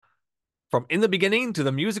From In the Beginning to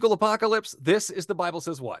the Musical Apocalypse, this is The Bible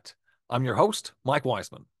Says What. I'm your host, Mike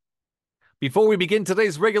Wiseman. Before we begin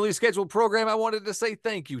today's regularly scheduled program, I wanted to say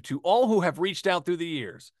thank you to all who have reached out through the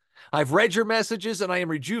years. I've read your messages and I am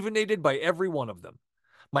rejuvenated by every one of them.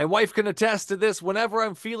 My wife can attest to this. Whenever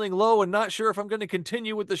I'm feeling low and not sure if I'm going to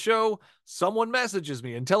continue with the show, someone messages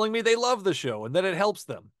me and telling me they love the show and that it helps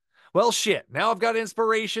them. Well, shit, now I've got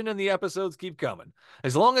inspiration and the episodes keep coming.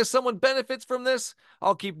 As long as someone benefits from this,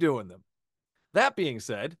 I'll keep doing them. That being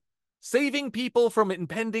said, saving people from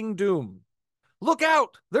impending doom. Look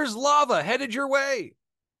out! There's lava headed your way!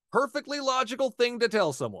 Perfectly logical thing to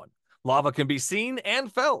tell someone. Lava can be seen and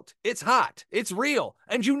felt. It's hot, it's real,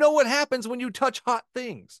 and you know what happens when you touch hot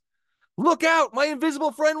things. Look out! My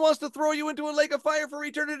invisible friend wants to throw you into a lake of fire for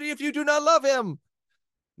eternity if you do not love him.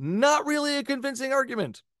 Not really a convincing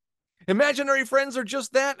argument. Imaginary friends are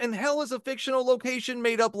just that, and hell is a fictional location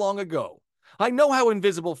made up long ago. I know how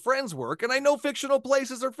invisible friends work, and I know fictional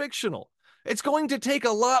places are fictional. It's going to take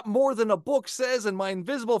a lot more than a book says, and my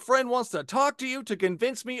invisible friend wants to talk to you to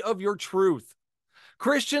convince me of your truth.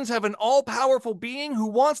 Christians have an all-powerful being who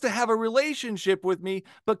wants to have a relationship with me,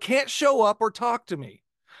 but can't show up or talk to me.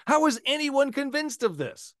 How is anyone convinced of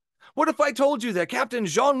this? What if I told you that Captain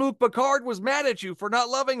Jean-Luc Picard was mad at you for not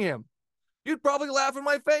loving him? You'd probably laugh in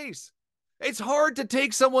my face. It's hard to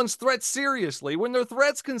take someone's threats seriously when their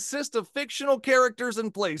threats consist of fictional characters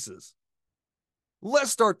and places. Let's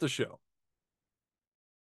start the show.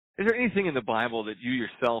 Is there anything in the Bible that you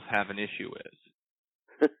yourself have an issue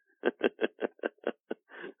with?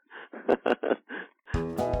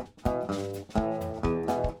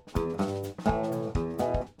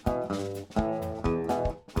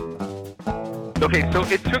 Okay, so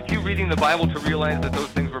it took you reading the Bible to realize that those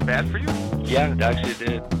things were bad for you? Yeah, it actually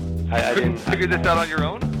did. I Couldn't didn't figure this out on your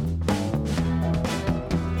own?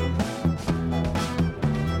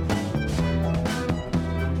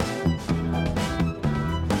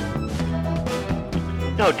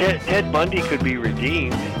 No, Ted Bundy could be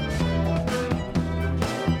redeemed.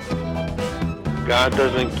 God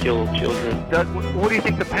doesn't kill children. What do you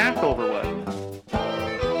think the Passover was?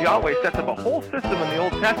 Yahweh sets up a whole system in the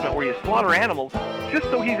Old Testament where you slaughter animals just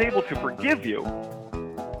so he's able to forgive you.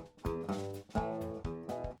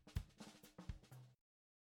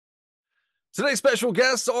 Today's special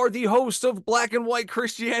guests are the hosts of Black and White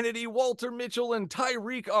Christianity, Walter Mitchell and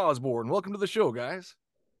Tyreek Osborn. Welcome to the show, guys.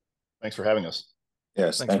 Thanks for having us.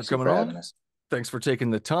 Yes, thanks for coming on. Thanks for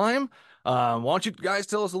taking the time. Why don't you guys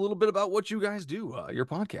tell us a little bit about what you guys do, your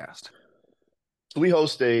podcast? So we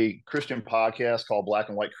host a Christian podcast called Black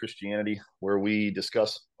and White Christianity, where we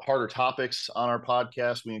discuss harder topics on our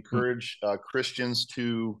podcast. We encourage Christians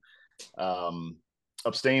to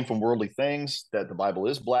abstain from worldly things, that the Bible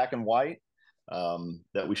is black and white,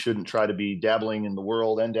 that we shouldn't try to be dabbling in the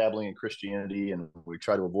world and dabbling in Christianity, and we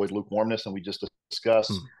try to avoid lukewarmness, and we just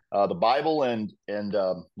discuss the Bible and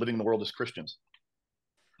living in the world as Christians.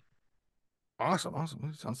 Awesome.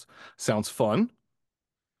 Sounds fun.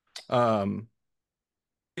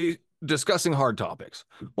 Discussing hard topics.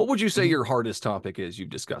 What would you say your hardest topic is you've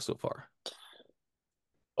discussed so far?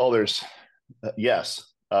 Oh, there's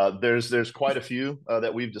quite a few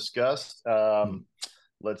that we've discussed. One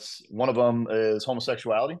of them is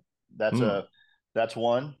homosexuality. That's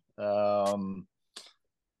one.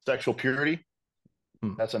 Sexual purity.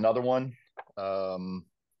 That's another one.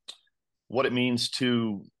 What it means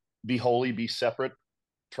to be holy, be separate,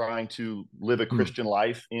 trying to live a Christian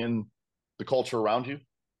life in the culture around you.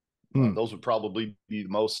 Those would probably be the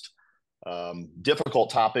most difficult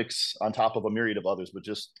topics on top of a myriad of others, but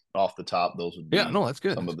just off the top, those would be that's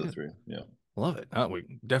good. Some of the three. Yeah. Love it.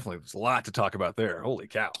 We definitely, there's a lot to talk about there. Holy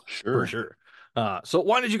cow. Sure. For sure. So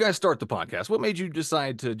why did you guys start the podcast? What made you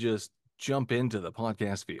decide to just jump into the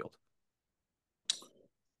podcast field?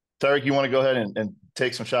 Tyreek, you want to go ahead and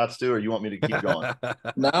take some shots too, or you want me to keep going?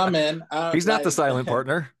 Nah, man. He's not the silent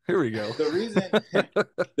partner. Here we go.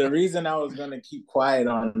 The reason I was going to keep quiet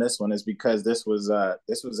on this one is because this was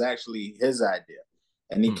actually his idea,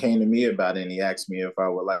 and he came to me about it, and he asked me if I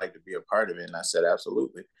would like to be a part of it, and I said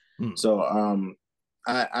absolutely. So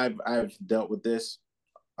I've dealt with this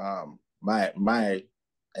my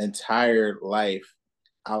entire life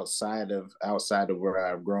outside of where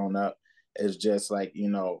I've grown up. Is just like,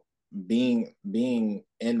 being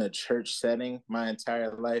in the church setting my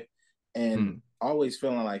entire life, and always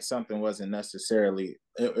feeling like something wasn't necessarily,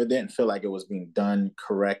 it didn't feel like it was being done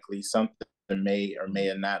correctly. Something may or may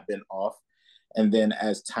have not been off. And then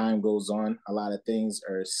as time goes on, a lot of things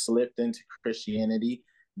are slipped into Christianity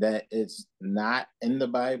that it's not in the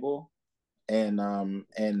Bible,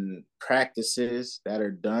 and practices that are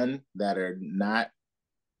done that are not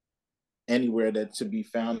anywhere that to be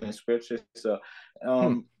found in scripture. So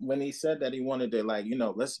when he said that he wanted to, like,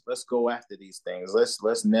 let's go after these things.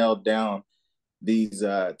 Let's nail down these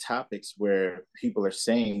topics where people are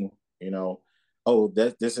saying, oh,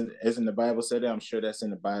 that this isn't the Bible said that. I'm sure that's in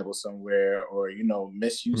the Bible somewhere, or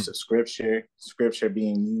misuse of scripture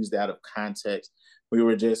being used out of context. We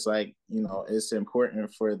were just like, it's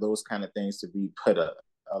important for those kind of things to be put a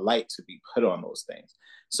light to be put on those things.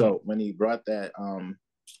 So when he brought that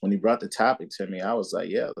when he brought the topic to me, I was like,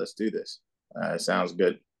 yeah, let's do this. It sounds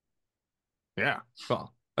good. Yeah.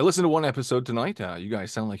 Well, I listened to one episode tonight. You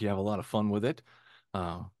guys sound like you have a lot of fun with it.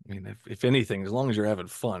 I mean, if anything, as long as you're having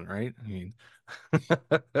fun, right? I mean,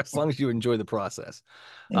 as long as you enjoy the process.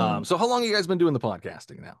 So how long have you guys been doing the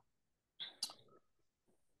podcasting now?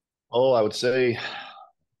 Oh, I would say,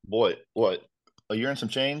 boy, what, a year and some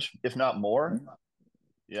change, if not more.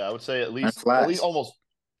 Yeah, I would say at least almost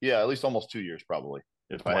 2 years, probably,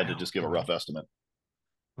 if I had to just give a rough estimate.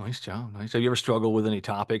 Nice job. Nice. Have you ever struggled with any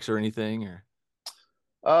topics or anything,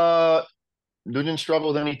 or? Didn't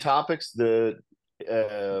struggle with any topics. The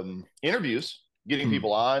interviews, getting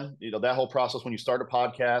people on, that whole process when you start a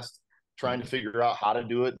podcast, trying to figure out how to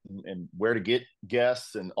do it and where to get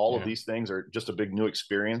guests and all of these things are just a big new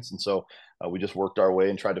experience. And so we just worked our way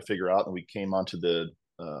and tried to figure out, and we came onto the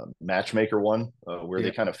matchmaker one where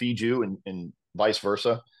they kind of feed you and vice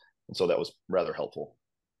versa. And so that was rather helpful.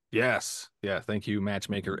 Yes. Yeah. Thank you,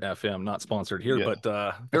 Matchmaker FM. Not sponsored here,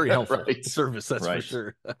 but very helpful service. That's for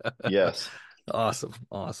sure. Yes. Awesome.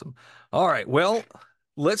 Awesome. All right. Well,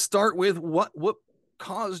 let's start with what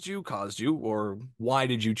caused you, or why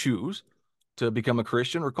did you choose to become a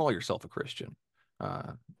Christian or call yourself a Christian?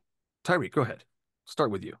 Tyreek, go ahead.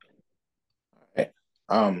 Start with you.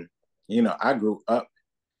 I grew up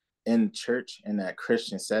in church in that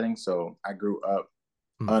Christian setting. So I grew up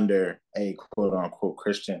under a quote unquote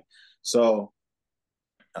Christian. So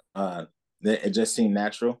it just seemed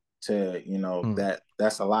natural to,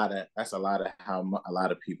 that's a lot of how a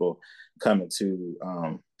lot of people come into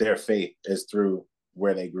their faith is through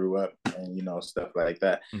where they grew up and, stuff like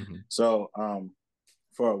that. So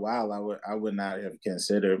for a while, I would not have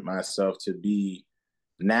considered myself to be,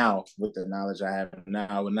 now with the knowledge I have now,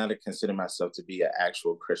 I would not have considered myself to be an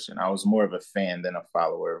actual Christian. I was more of a fan than a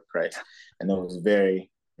follower of Christ. And it was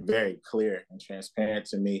very, very clear and transparent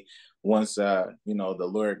to me once, the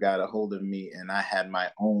Lord got a hold of me and I had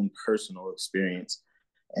my own personal experience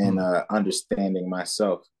and understanding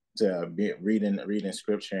myself, to be reading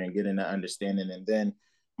scripture and getting the understanding. And then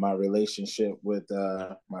my relationship with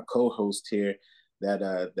my co-host here,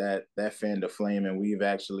 that fanned the flame, and we've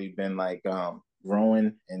actually been like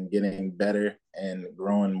growing and getting better and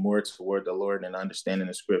growing more toward the Lord and understanding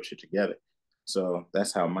the scripture together. So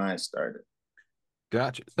that's how mine started.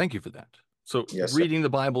 Gotcha. Thank you for that. So reading the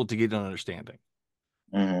Bible to get an understanding.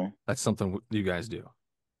 That's something you guys do.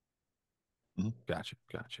 Gotcha.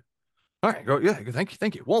 All right. Go. Yeah.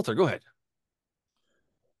 Thank you. Walter, go ahead.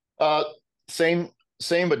 Same,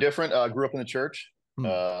 but different. Grew up in the church.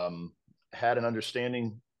 Had an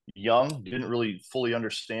understanding young, didn't really fully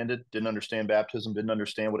understand it, didn't understand baptism, didn't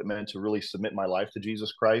understand what it meant to really submit my life to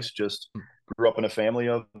Jesus Christ. Just grew up in a family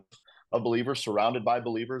of believers, surrounded by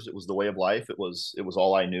believers. It was the way of life. It was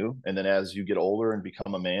all I knew. And then as you get older and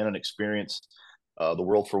become a man and experience the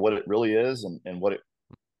world for what it really is and what it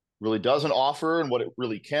really doesn't offer and what it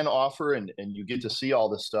really can offer, and you get to see all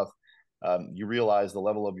this stuff, you realize the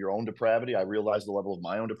level of your own depravity. I realized the level of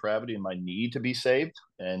my own depravity and my need to be saved.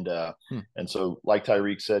 And so, like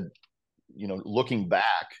Tyreek said, looking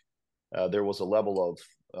back, there was a level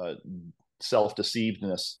of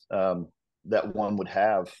self-deceivedness that one would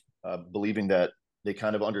have, believing that they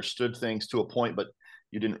kind of understood things to a point, but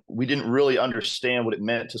we didn't really understand what it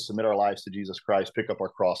meant to submit our lives to Jesus Christ, pick up our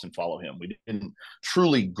cross and follow him. We didn't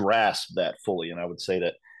truly grasp that fully. And I would say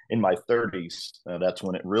that in my 30s, that's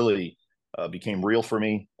when it really became real for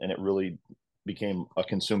me, and it really became a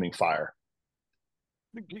consuming fire.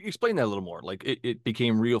 Explain that a little more. Like it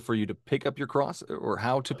became real for you to pick up your cross, or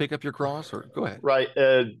how to pick up your cross, or go ahead. Right.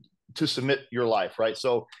 To submit your life. Right.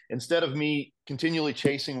 So instead of me continually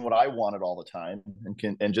chasing what I wanted all the time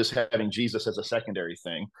and just having Jesus as a secondary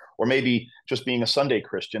thing, or maybe just being a Sunday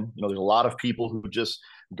Christian, there's a lot of people who just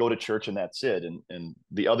go to church and that's it. And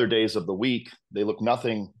the other days of the week, they look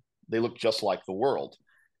just like the world.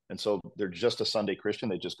 And so they're just a Sunday Christian.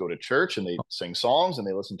 They just go to church and they sing songs and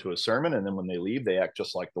they listen to a sermon. And then when they leave, they act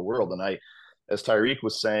just like the world. And as Tyreek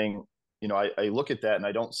was saying, I look at that and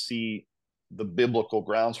I don't see the biblical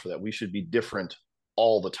grounds for that. We should be different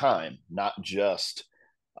all the time, not just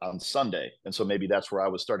on Sunday. And so maybe that's where I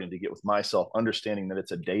was starting to get with myself, understanding that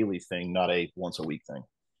it's a daily thing, not a once a week thing.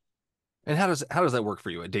 And how does that work for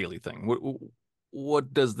you? A daily thing?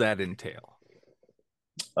 What does that entail?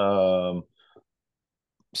 Um,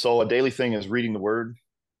 so a daily thing is reading the Word,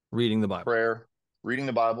 Reading the Bible. prayer, reading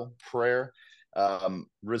the Bible, prayer,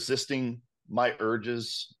 resisting my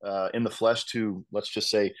urges in the flesh to, let's just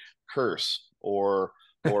say, curse or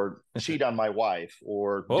cheat on my wife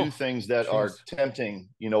or do things that are tempting,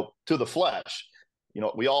 to the flesh.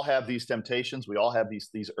 We all have these temptations. We all have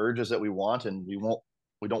these urges that we want, and we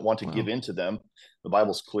don't want to give into them. The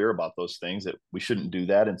Bible's clear about those things, that we shouldn't do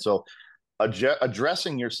that. And so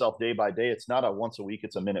addressing yourself day by day, it's not a once a week,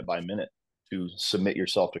 it's a minute by minute, to submit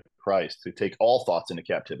yourself to Christ, to take all thoughts into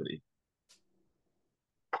captivity.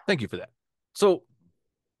 Thank you for that. So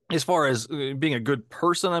as far as being a good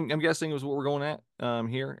person, I'm guessing is what we're going at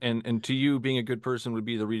here. And to you, being a good person would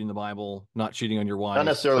be the reading the Bible, not cheating on your wife. Not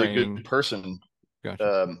necessarily praying. a good person.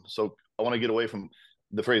 Gotcha. So I want to get away from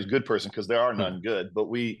the phrase good person, because there are none good, but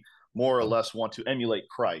we more or less want to emulate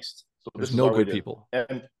Christ. So there's no good people.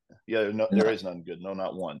 And there is none good. No,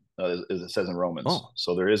 not one, as it says in Romans.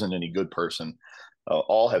 So there isn't any good person.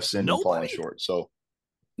 All have sinned and fallen short. So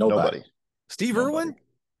nobody. Steve Irwin?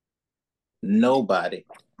 Nobody.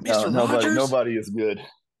 Mr. Rogers? Nobody is good.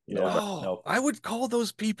 No. I would call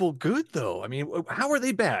those people good, though. I mean, how are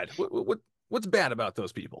they bad? What's bad about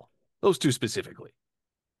those people? Those two specifically.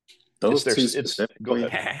 Those two specifically. Go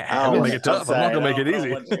ahead. I'm gonna make it tough. I'm not gonna make it easy.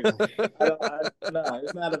 No,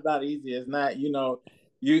 it's not about easy. It's not.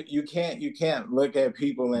 You can't look at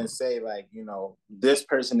people and say, like, this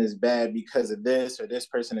person is bad because of this, or this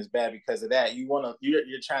person is bad because of that. You're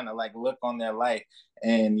trying to, like, look on their life,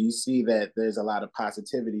 and you see that there's a lot of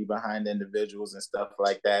positivity behind individuals and stuff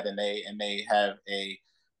like that, and they have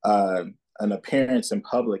an appearance in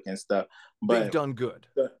public and stuff. But they've done good.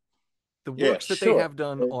 The works that they have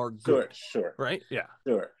done are good. Sure. Right? Yeah.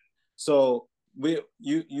 Sure. So you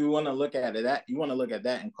want to look at it, you want to look at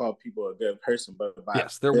that and call people a good person, but by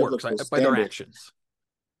their works, by their actions.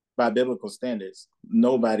 By biblical standards,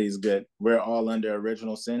 nobody's good. We're all under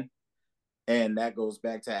original sin. And that goes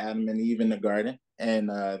back to Adam and Eve in the garden and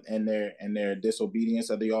their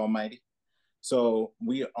disobedience of the Almighty. So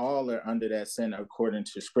we all are under that sin according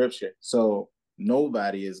to Scripture. So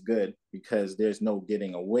nobody is good, because there's no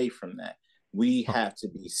getting away from that. We have to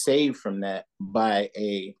be saved from that by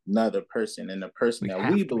another person, and the person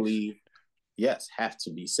that we believe, have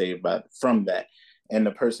to be saved from that. And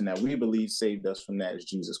the person that we believe saved us from that is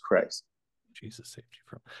Jesus Christ. Jesus saved you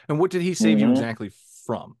from. And what did he save you exactly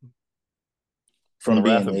from? From the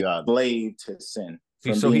being wrath of God. A slave to sin.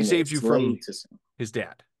 So he saved you from his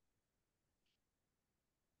dad.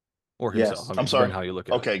 Or himself. Yes. I'm sorry. How you look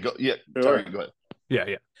at it. Okay, go. Yeah, sure. Sorry, go ahead.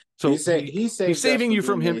 Yeah. So he's saving you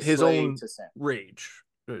from his own rage,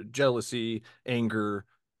 jealousy, anger.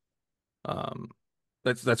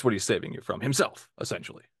 That's what he's saving you from, himself,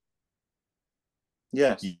 essentially.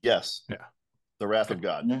 Yes. Yeah. The wrath of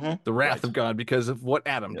God. Mm-hmm. The wrath of God, because of what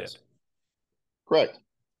Adam did. Correct.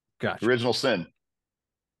 Gotcha. Original sin.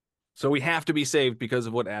 So we have to be saved because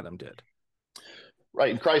of what Adam did.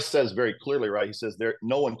 Right. And Christ says very clearly, right? He says,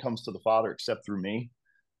 no one comes to the Father except through me.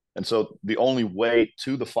 And so the only way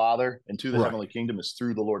to the Father and to the heavenly kingdom is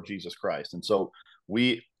through the Lord Jesus Christ. And so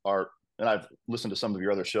we are, and I've listened to some of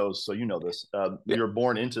your other shows, so you know this. You're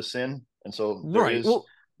born into sin. And so there is... Well,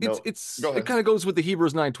 it kind of goes with the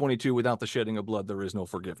Hebrews 9:22, without the shedding of blood, there is no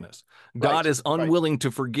forgiveness. God is unwilling to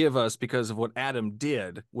forgive us because of what Adam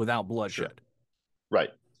did without bloodshed. Right.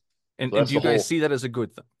 And do you guys see that as a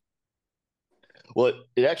good thing? Well,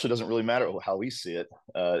 it actually doesn't really matter how we see it.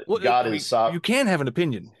 God is sovereign. You can have an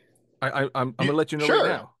opinion. I'm going to let you know right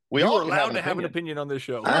now. We are allowed to have an opinion on this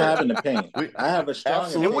show. I have an opinion. I have a strong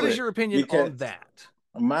opinion. And what is your opinion on that?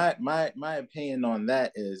 My opinion on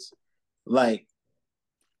that is, like,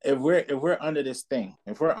 if we're under this thing,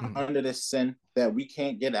 if we're under this sin that we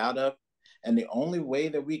can't get out of, and the only way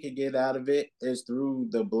that we can get out of it is through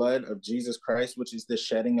the blood of Jesus Christ, which is the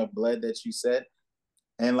shedding of blood that you said.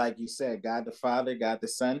 And like you said, God the Father, God the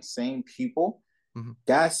Son, same people. Mm-hmm.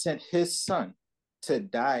 God sent his son to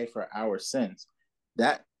die for our sins.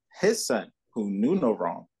 That his son, who knew no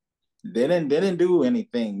wrong, didn't do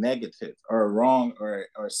anything negative or wrong or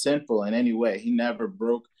sinful in any way. He never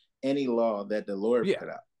broke any law that the Lord put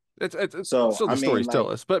out. So the stories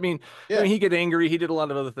tell us. But I mean, he get angry. He did a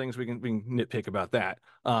lot of other things. We can nitpick about that.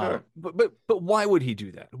 Sure. But why would he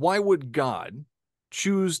do that? Why would God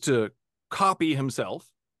choose to copy himself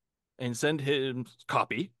and send his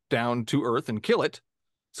copy down to earth and kill it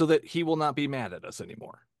so that he will not be mad at us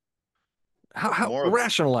anymore? How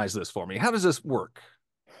rationalize this for me? How does this work?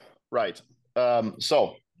 Right.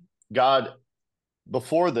 So God,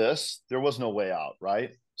 before this, there was no way out,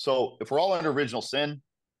 right? So if we're all under original sin,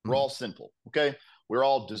 we're all sinful. Okay. We're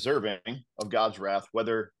all deserving of God's wrath,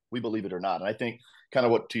 whether we believe it or not. And I think kind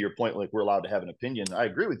of what, to your point, like we're allowed to have an opinion. I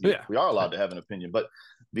agree with you. Yeah. We are allowed to have an opinion, but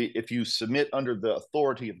if you submit under the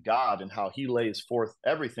authority of God and how he lays forth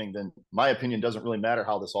everything, then my opinion doesn't really matter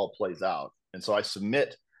how this all plays out. And so I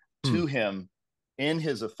submit to him in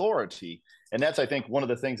his authority. And that's, I think, one of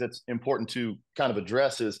the things that's important to kind of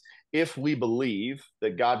address is if we believe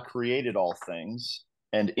that God created all things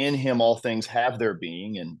and in him all things have their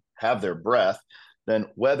being and have their breath, then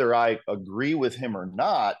whether I agree with him or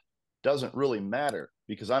not doesn't really matter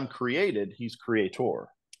because I'm created, he's creator.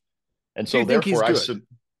 And so therefore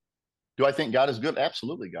do I think God is good?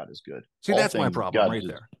 Absolutely, God is good. See, that's my problem right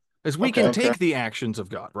there. Is we can take the actions of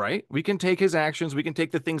God, right? We can take his actions, we can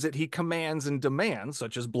take the things that he commands and demands,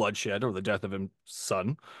 such as bloodshed or the death of his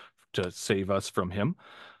son to save us from him.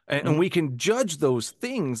 And we can judge those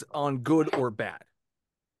things on good or bad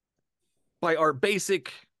by our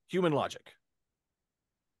basic human logic.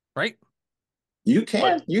 Right? You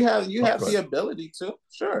can. But, you have the ability to.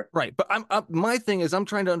 Sure. Right. But my thing is I'm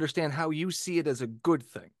trying to understand how you see it as a good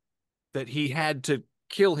thing that he had to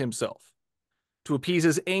kill himself to appease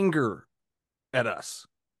his anger at us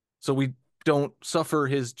so we don't suffer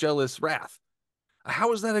his jealous wrath.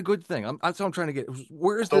 How is that a good thing? That's what I'm trying to get.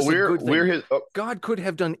 Where is this a good thing? God could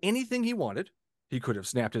have done anything he wanted. He could have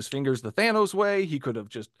snapped his fingers the Thanos way. He could have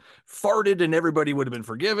just farted and everybody would have been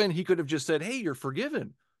forgiven. He could have just said, hey, you're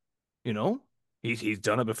forgiven. You know, he's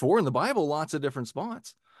done it before in the Bible, lots of different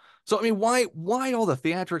spots. So, I mean, why all the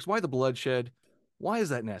theatrics? Why the bloodshed? Why is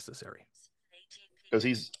that necessary?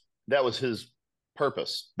 Because that was his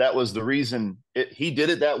purpose. That was the reason he did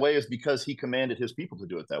it that way, is because he commanded his people to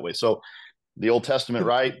do it that way. So the Old Testament,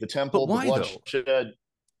 right? The temple, the bloodshed.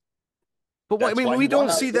 But why? I mean, we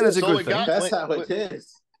don't see that as a good thing. That's how it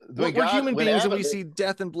is. We're human beings and we see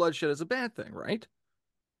death and bloodshed as a bad thing, right?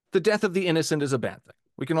 The death of the innocent is a bad thing.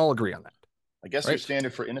 We can all agree on that. I guess your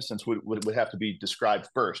standard for innocence would have to be described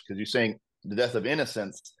first, because you're saying the death of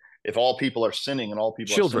innocence. If all people are sinning and all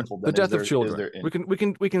people are sinful, then the death of children.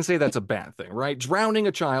 We can say that's a bad thing, right? Drowning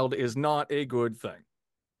a child is not a good thing.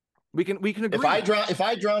 We can agree. If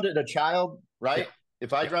I drowned a child, right? Yeah.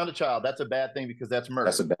 If I drowned a child, that's a bad thing because that's murder.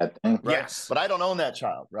 That's a bad thing. Right? Yes. But I don't own that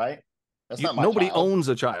child, right? That's not my nobody child. owns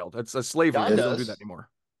a child. That's a slavery. They don't do that anymore.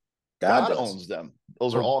 God owns them.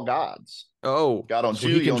 Those are all God's. Oh. God owns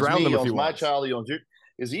you. He owns me. He owns my child. He owns you.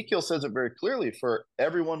 Ezekiel says it very clearly, for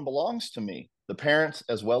everyone belongs to me, the parents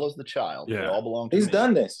as well as the child. Yeah. They all belong to me. He's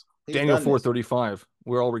done this. Daniel 4:35.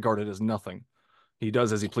 We're all regarded as nothing. He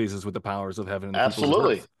does as he pleases with the powers of heaven and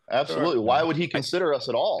absolutely. Absolutely. Sure. Why would he consider us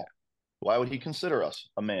at all? Why would he consider us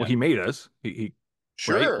a man? Well, he made us. He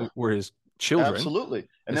sure. Right? We're his children. Absolutely.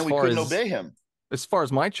 And then we couldn't obey him. As far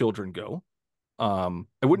as my children go, I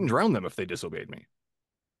wouldn't drown them if they disobeyed me.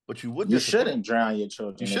 But you would. You shouldn't drown your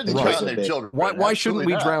children. You shouldn't drown their children. Why shouldn't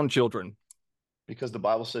we drown children? Because the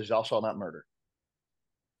Bible says, "Thou shalt not murder."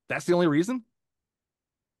 That's the only reason.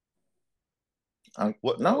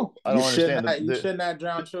 No, I don't understand. You should not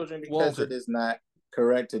drown children because it is not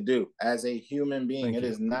correct to do. As a human being, it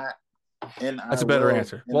is not in our That's a better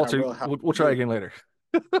answer. Walter, we'll try again later.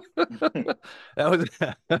 That was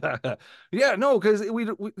yeah, no, because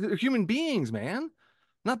we're human beings, man.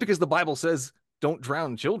 Not because the Bible says don't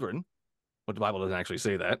drown children. But the Bible doesn't actually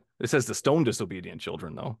say that. It says to stone disobedient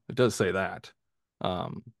children, though. It does say that.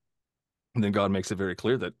 And then God makes it very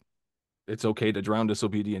clear that it's okay to drown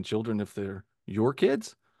disobedient children if they're your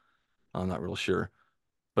kids. I'm not real sure,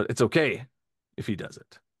 but it's okay if he does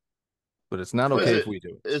it. But it's not okay if we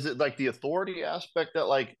do it. Is it like the authority aspect that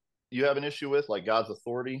like you have an issue with, like God's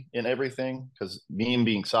authority in everything? Because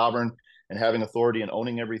being sovereign and having authority and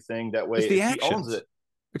owning everything that way, it's the he actions. owns it.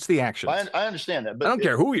 It's the actions. I understand that, but I don't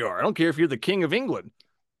care who you are. I don't care if you're the king of England.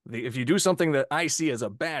 If you do something that I see as a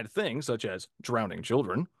bad thing, such as drowning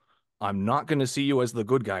children, I'm not going to see you as the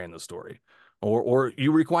good guy in the story. Or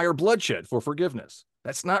you require bloodshed for forgiveness.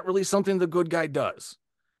 That's not really something the good guy does.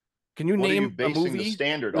 Can you name a movie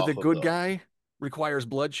where the good guy requires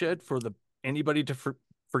bloodshed for anybody to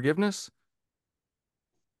forgiveness?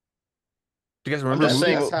 Do you guys remember the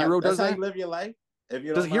movie Hero does that? That's how you live your life? If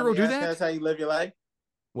you does Hero do that? That's how you live your life?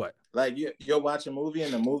 What? Like you'll watch a movie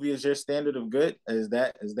and the movie is your standard of good? Is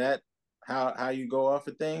that how you go off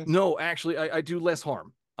of things? No, actually, I do less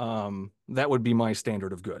harm. That would be my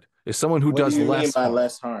standard of good. Is someone who does less harm. What do you mean by harm.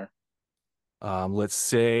 Less harm? Let's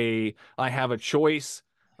say I have a choice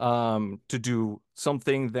to do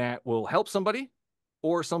something that will help somebody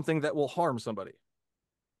or something that will harm somebody.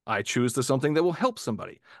 I choose something that will help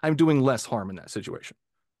somebody. I'm doing less harm in that situation.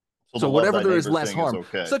 So the love whatever thy there is neighbor less thing harm,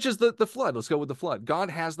 okay. such as the flood. Let's go with the flood. God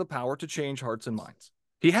has the power to change hearts and minds.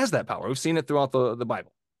 He has that power. We've seen it throughout the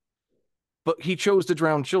Bible. But he chose to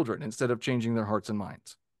drown children instead of changing their hearts and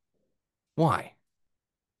minds. Why?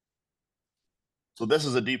 So this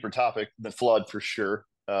is a deeper topic than flood for sure.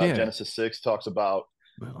 Yeah. Genesis 6 talks about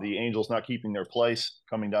the angels not keeping their place,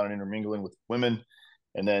 coming down and intermingling with women,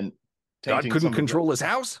 and then God couldn't control his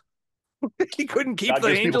house. He couldn't keep God the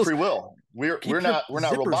gives angels. people free will. We're not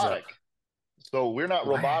robotic. Up. So we're not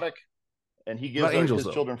robotic, and he gives his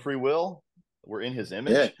children free will. We're in his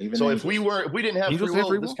image. Yeah, so angels. if we didn't have free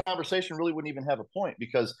will, this conversation really wouldn't even have a point,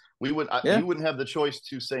 because you wouldn't have the choice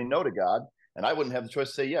to say no to God, and I wouldn't have the choice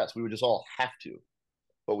to say yes. We would just all have to.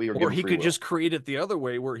 But we were or he could just create it the other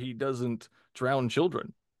way where he doesn't drown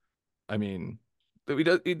children. I mean,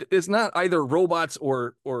 it's not either robots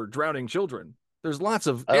or drowning children. There's lots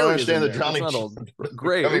of I don't areas understand in the there. drowning. It's not all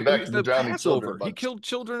great. Coming back to the drowning Passover. children. He killed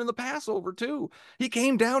children in the Passover too. He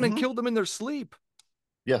came down and killed them in their sleep.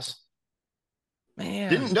 Yes.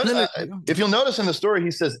 Man. If you'll notice in the story,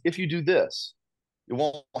 he says, if you do this, it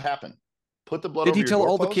won't happen. Put the blood over your doorpost. Did he tell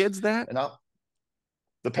all the kids that?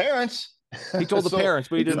 The parents. He told the parents,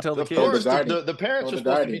 but he didn't tell the kids. Of course, the parents are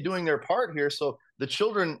supposed to be doing their part here, so the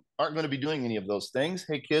children aren't going to be doing any of those things.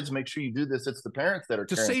 Hey, kids, make sure you do this. It's the parents that are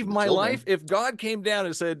to save my life. If God came down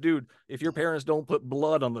and said, dude, if your parents don't put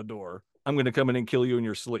blood on the door, I'm going to come in and kill you in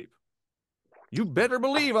your sleep. You better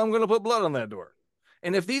believe I'm going to put blood on that door.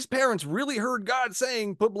 And if these parents really heard God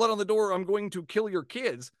saying, put blood on the door, I'm going to kill your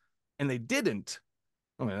kids, and they didn't,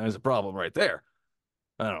 I mean, there's a problem right there.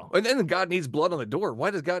 I don't know. And then God needs blood on the door.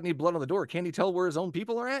 Why does God need blood on the door? Can't he tell where his own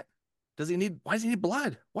people are at? Why does he need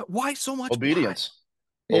blood? Why so much obedience?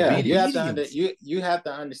 Blood? Yeah, obedience. You have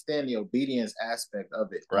to understand the obedience aspect of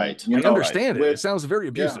it. Right. I understand it. It sounds very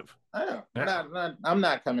abusive. Yeah, I'm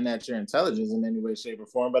not coming at your intelligence in any way, shape, or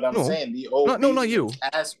form, but I'm saying the obedience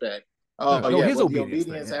aspect. His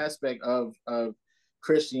obedience aspect of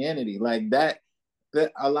Christianity, like that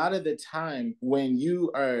a lot of the time when you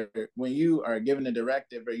are given a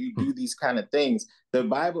directive or you do these kind of things, the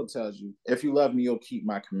Bible tells you, if you love me, you'll keep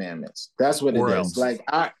my commandments. That's what it is. Like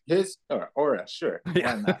or else, sure.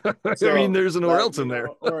 Why not? So, I mean, there's an or else in there.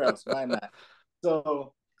 Or else, why not?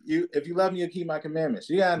 So if you love me, you'll keep my commandments.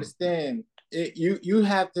 You gotta understand it, you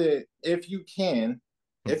have to, if you can,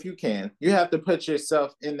 you have to put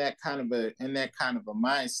yourself in that kind of a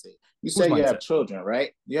mindset. You say you have children,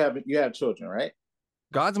 right? You have children, right?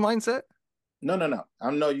 God's mindset? No.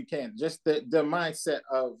 I know you can't. Just the mindset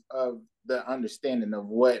of the understanding of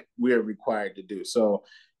what we're required to do. So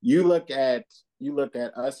you look at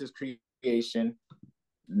us as creation.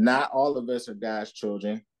 Not all of us are God's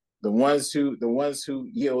children. The ones who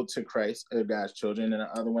yield to Christ are God's children, and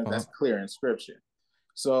the other ones that's clear in Scripture.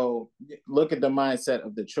 So look at the mindset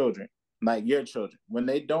of the children, like your children. When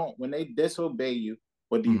they disobey you,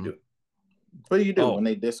 what do you do? What do you do when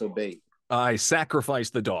they disobey you? I sacrifice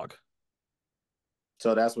the dog.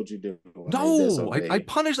 So that's what you do. No, I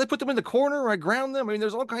punish. I put them in the corner, or I ground them. I mean,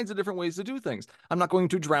 there's all kinds of different ways to do things. I'm not going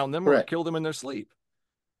to drown them or kill them in their sleep.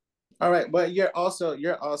 All right, but you're also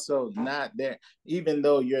not there. Even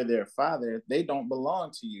though you're their father, they don't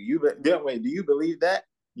belong to you. Wait, do you believe that?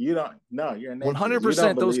 You don't. No, you're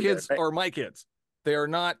 100%. Those kids are my kids. They are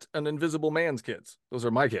not an invisible man's kids. Those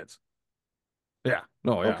are my kids. Yeah.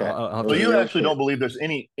 No. Yeah. Okay. So you actually don't believe there's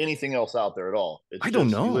anything else out there at all? I don't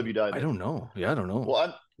know. You live, you die. I don't know. Yeah, I don't know.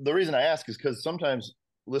 Well, the reason I ask is because sometimes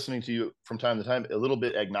listening to you from time to time, a little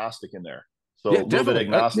bit agnostic in there. So yeah, a little bit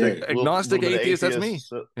agnostic, agnostic, atheist. That's me.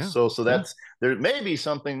 So that's there may be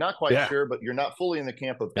something, not quite sure, but you're not fully in the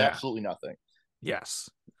camp of absolutely nothing. Yes.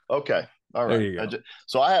 Okay. All right. There you go.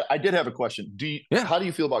 So I did have a question. How do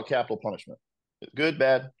you feel about capital punishment? Good,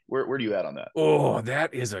 bad? Where do you at on that? Oh,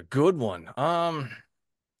 that is a good one.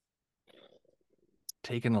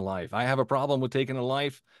 Taking a life. I have a problem with taking a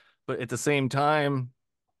life, but at the same time,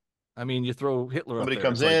 I mean, you throw Hitler Somebody up there.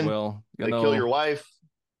 comes in, they kill your wife,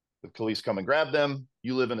 the police come and grab them.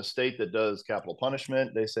 You live in a state that does capital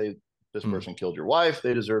punishment. They say this person killed your wife.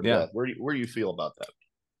 They deserve death. Where do you feel about that?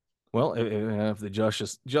 Well, if the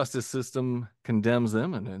justice system condemns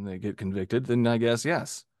them and they get convicted, then I guess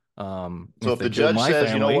yes. So if the judge says,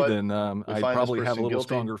 family, you know what, then I probably have a little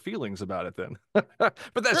stronger feelings about it then. But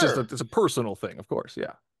that's it's a personal thing, of course.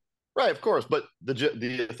 Yeah. Right, of course. But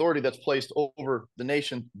the authority that's placed over the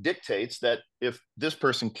nation dictates that if this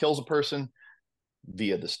person kills a person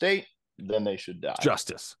via the state, then they should die.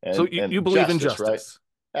 Justice. So you believe in justice, right?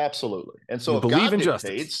 Absolutely. And so if believe God in dictates,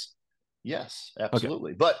 justice. Yes,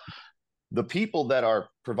 absolutely. Okay. But the people that are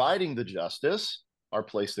providing the justice are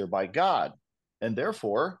placed there by God, and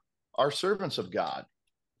therefore are servants of God.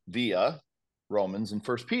 via Romans and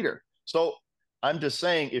First Peter. So I'm just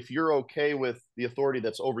saying, if you're okay with the authority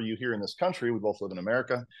that's over you here in this country, we both live in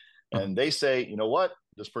America, and they say, you know what,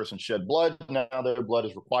 this person shed blood, now their blood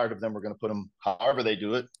is required of them, we're going to put them however they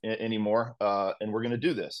do it anymore, and we're going to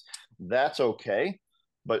do this. That's okay.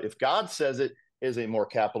 But if God says it is a more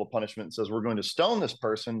capital punishment and says we're going to stone this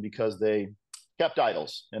person because they kept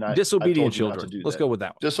idols, and disobedient children. Let's go with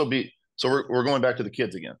that one. So we're going back to the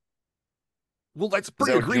kids again. Well, that's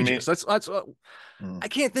pretty egregious. That's I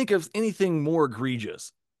can't think of anything more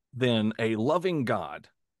egregious than a loving God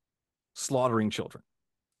slaughtering children.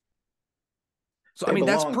 So I mean,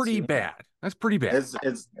 that's pretty bad. That's pretty bad.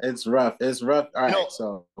 It's rough. It's rough. All right.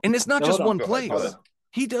 So, and it's not just one place.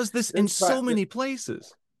 He does this in so many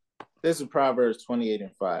places. This is Proverbs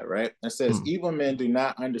 28:5, right? It says, evil men do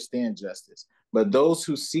not understand justice, but those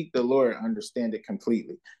who seek the Lord understand it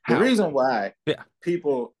completely. The reason why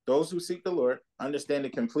those who seek the Lord understand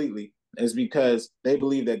it completely is because they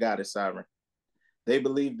believe that God is sovereign. They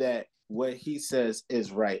believe that what he says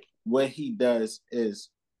is right. What he does is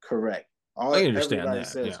correct. I understand everybody that.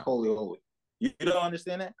 Says holy, holy. You don't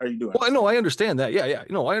understand that? Or you do? Well, no, I understand that. Yeah.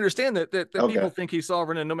 No, I understand that people think he's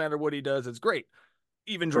sovereign and no matter what he does, it's great.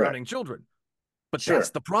 Even drowning children. But that's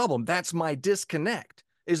the problem. That's my disconnect.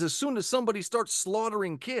 Is as soon as somebody starts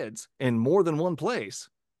slaughtering kids in more than one place,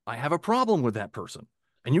 I have a problem with that person.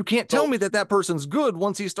 And you can't tell me that person's good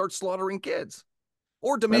once he starts slaughtering kids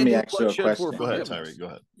or demanding bloodshed for forgiveness. Go ahead, Tyreek.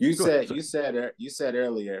 Go ahead. You said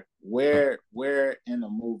earlier, where in the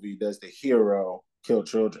movie does the hero kill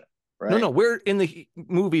children? Right? No. Where in the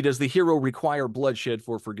movie does the hero require bloodshed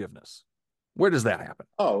for forgiveness? Where does that happen?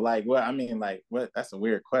 Oh, like what? I mean, like what? That's a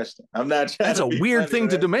weird question. I'm not trying. That's a weird thing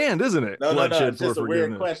to demand, isn't it? No. It's just a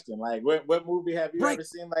weird question. Like, what movie have you ever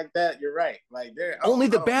seen like that? You're right. Like, only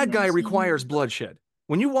the bad guy requires bloodshed.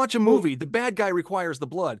 When you watch a movie, the bad guy requires the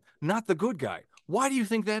blood, not the good guy. Why do you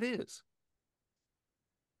think that is?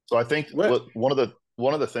 So I think one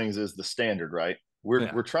of the things is the standard, right?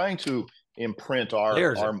 We're trying to imprint our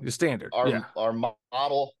standard, our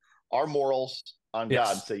model, our morals on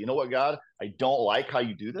God, and say, you know what, God, I don't like how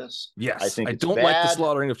you do this. Yes, I think I don't like the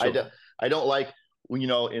slaughtering of children. I don't like when,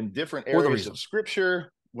 in different areas of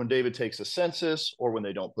Scripture, when David takes a census or when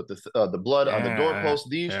they don't put the blood on the doorpost,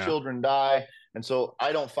 these children die, and so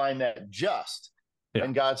I don't find that just.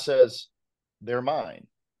 And God says, they're mine.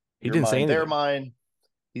 He didn't say anything. They're mine.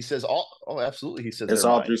 He says, absolutely. He says it's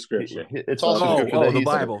all through Scripture. It's all through Scripture. Oh, the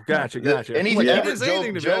Bible. Gotcha. And he didn't say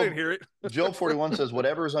anything to me. I didn't hear it. Job 41 says,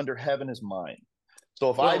 whatever is under heaven is mine. So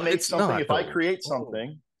if I make something, if I create something,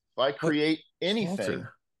 if I create anything,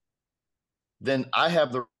 then I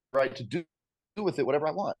have the right to do with it whatever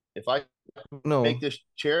I want. If I make this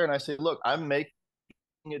chair and I say, look, I'm making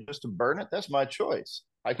it just to burn it, that's my choice.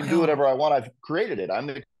 I can do whatever I want. I've created it. I'm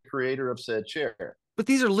the creator of said chair. But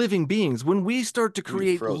these are living beings. When we start to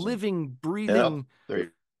create living, breathing,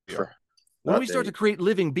 when we start to create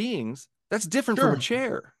living beings, that's different from a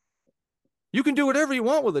chair. You can do whatever you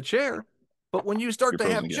want with a chair, but when you start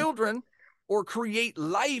to have children or create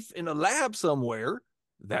life in a lab somewhere,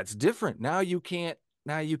 that's different. Now you can't.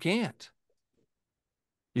 You can't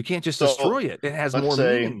just destroy it. It has more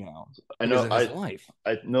meaning now. I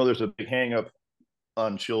know there's a big hang up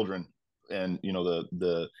on children, and we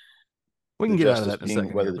can get out of that in a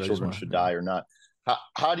second. Whether the children should die or not.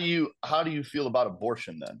 How do you feel about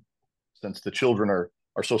abortion then? Since the children are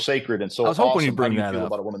so sacred and so awesome. I was hoping you bring that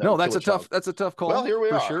up. No, that's a tough call. Well, here we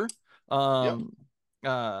are. Sure.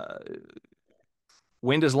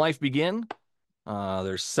 When does life begin?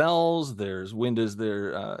 There's cells. When does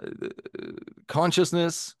their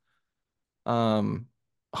consciousness? 100%.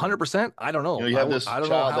 I don't know. You have this child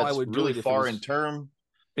that's really far in term.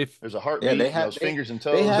 If there's a heartbeat, those fingers and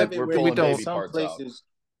toes, we're pulling baby parts out.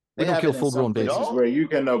 We don't kill full-grown babies. Where you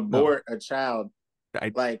can abort a child,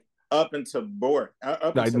 like up into birth.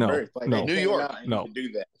 Like New York,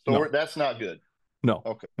 do that. So that's not good. No.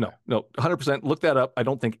 Okay. No. 100%. Look that up. I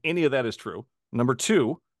don't think any of that is true. Number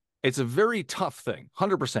two, it's a very tough thing.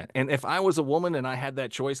 100%. And if I was a woman and I had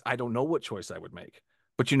that choice, I don't know what choice I would make.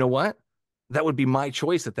 But you know what? That would be my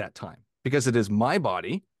choice at that time because it is my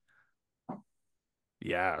body.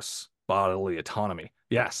 Yes. Bodily autonomy.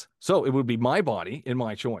 Yes. So it would be my body in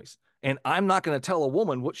my choice. And I'm not going to tell a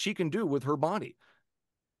woman what she can do with her body.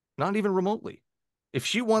 Not even remotely. If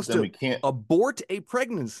she wants to abort a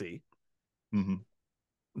pregnancy,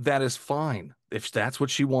 that is fine. If that's what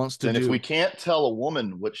she wants to do. And if we can't tell a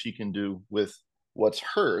woman what she can do with what's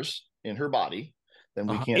hers in her body, then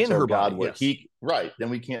we can't tell God what then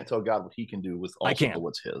we can't tell God what he can do with also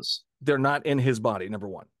what's his. They're not in his body, number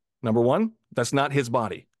one. Number one, that's not his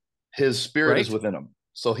body. His spirit is within him.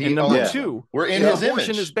 So he And number owns them. two, We're in if his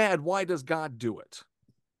abortion image. is bad, why does God do it?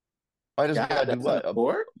 Why does God do what?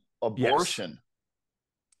 Abort? Abortion. Yes.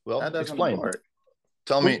 Well, God doesn't explain. abort.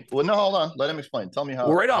 Tell me. Well, no, hold on. Let him explain. Tell me how.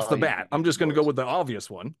 Well, right off how the bat, I'm just going to go with the obvious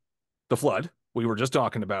one. The flood. We were just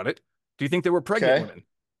talking about it. Do you think there were pregnant women?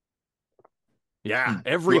 Yeah,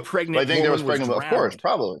 every pregnant woman was drowned. Of course,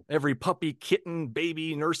 probably. Every puppy, kitten,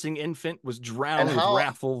 baby, nursing infant was drowned with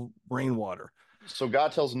wrathful rainwater. So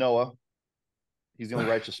God tells Noah, he's the only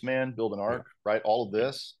righteous man, build an ark, right? All of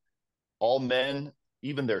this. All men,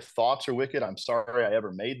 even their thoughts are wicked. I'm sorry I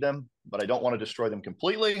ever made them, but I don't want to destroy them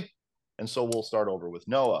completely. And so we'll start over with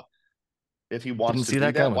Noah. If he wants to do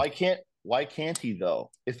that, why can't he though?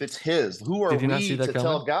 If it's his, who are we to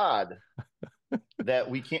tell God that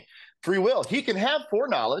we can't? Free will. He can have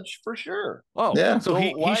foreknowledge for sure. Oh, yeah. So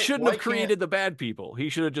he shouldn't have created the bad people. He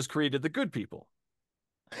should have just created the good people.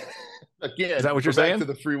 Again, is that what you're saying? Back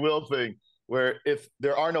to the free will thing, where if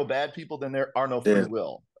there are no bad people, then there are no free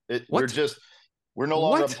will. We're no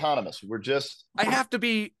longer autonomous. We're just. I have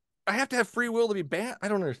to have free will to be bad. I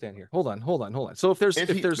don't understand here. Hold on. So if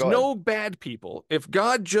there's no bad people, if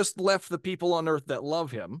God just left the people on earth that love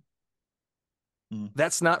him,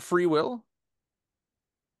 that's not free will.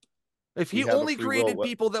 If he only created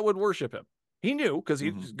people that would worship him, he knew, because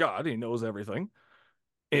he's God, he knows everything.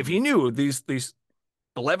 If he knew these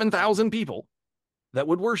 11,000 people that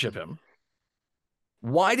would worship him,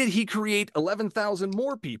 why did he create 11,000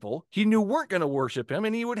 more people he knew weren't going to worship him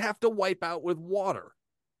and he would have to wipe out with water?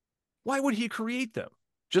 Why would he create them?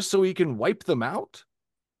 Just so he can wipe them out?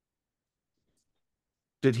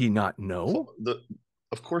 Did he not know?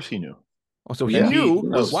 Of course he knew. Oh, so he knew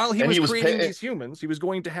while he was creating these humans, he was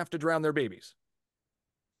going to have to drown their babies.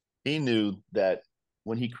 He knew that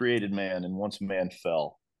when he created man and once man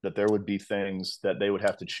fell, that there would be things that they would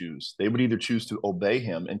have to choose. They would either choose to obey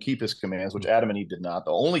him and keep his commands, which Adam and Eve did not.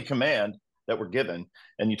 The only command that were given,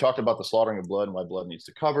 and you talked about the slaughtering of blood and why blood needs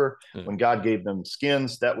to cover. When God gave them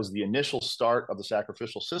skins, that was the initial start of the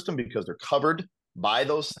sacrificial system because they're covered by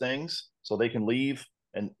those things so they can leave.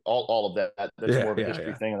 And all of that, that's more of a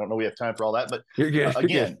history thing. I don't know we have time for all that, but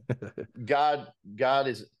again, God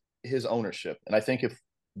is his ownership. And I think if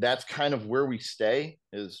that's kind of where we stay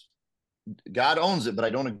is God owns it, but I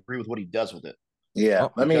don't agree with what he does with it. Yeah.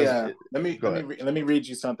 Let me read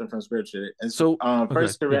you something from scripture. And so hold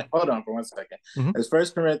on for 1 second. It's 1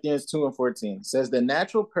 Corinthians 2:14. It says the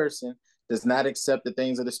natural person does not accept the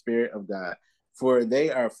things of the Spirit of God, for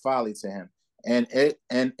they are folly to him. And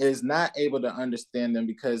is not able to understand them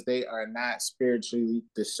because they are not spiritually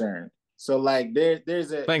discerned. So like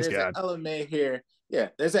there's an element here. Yeah,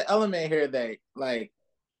 there's an element here that like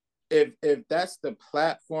if that's the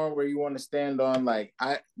platform where you want to stand on, like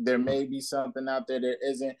there may be something out there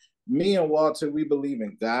isn't. Me and Walter, we believe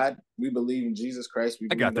in God. We believe in Jesus Christ. We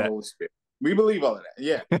believe in the Holy Spirit. We believe all of that.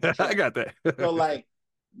 Yeah. I got that. So like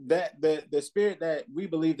that the spirit that we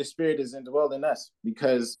believe the spirit is indwelled in us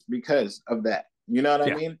because of that. You know what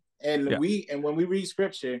I mean? And when we read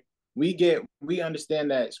scripture, we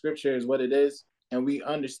understand that scripture is what it is, and we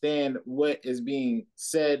understand what is being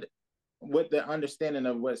said, what the understanding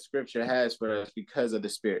of what scripture has for us because of the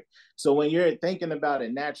spirit. So when you're thinking about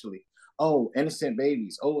it naturally, oh, innocent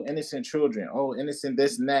babies, oh, innocent children, oh, innocent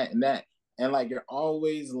this and that and that. And like you're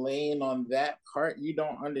always laying on that part, you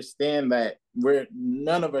don't understand that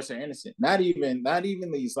none of us are innocent. Not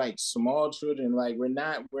even these like small children. Like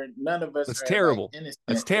none of us. That's terrible. Like, innocent.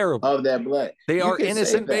 That's terrible. Of that blood. They are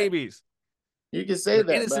innocent babies. You can say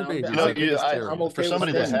that. Innocent babies. I'm okay for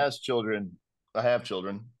somebody that that. has children. I have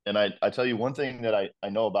children, and I tell you one thing that I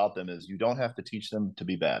know about them is you don't have to teach them to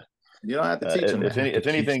be bad. You don't have to teach them. If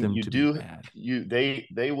anything, you do.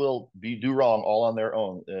 They will do wrong all on their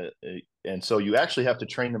own. And so you actually have to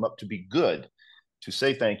train them up to be good, to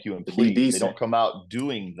say thank you and please. They don't come out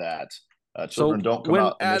doing that. Children don't come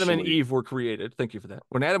out. When Adam and Eve were created, thank you for that.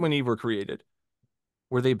 When Adam and Eve were created,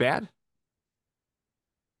 were they bad?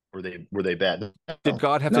 Were they bad? Did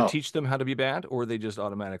God have to teach them how to be bad, or they just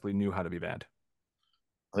automatically knew how to be bad?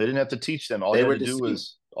 They didn't have to teach them. All they had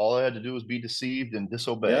to do was be deceived and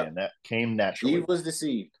disobey, and that came naturally. Eve was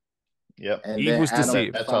deceived. Yep. And Eve was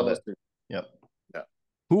deceived. That's how that. Yep.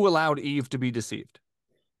 Who allowed Eve to be deceived?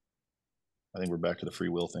 I think we're back to the free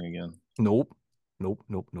will thing again. Nope.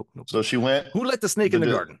 So she went. Who let the snake in the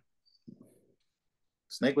garden?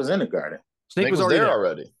 Snake was in the garden. Snake was already there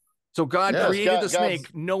already. So God created the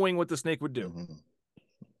snake knowing what the snake would do. Mm-hmm.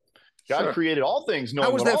 God created all things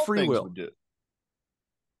knowing what all things would do.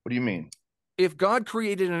 What do you mean? If God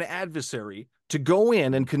created an adversary to go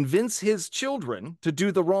in and convince his children to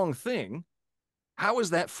do the wrong thing, How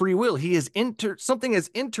is that free will? He has something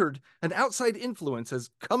has entered, an outside influence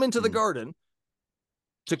has come into the garden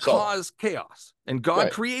to cause chaos. And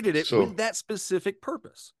God created it with that specific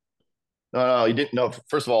purpose. No, he didn't. No,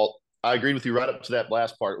 first of all, I agreed with you right up to that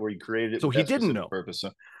last part where he created it. So with he that didn't specific know. Purpose.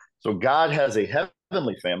 So God has a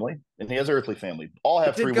heavenly family and he has an earthly family. All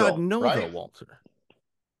have free will. Did God know, right? though, Walter?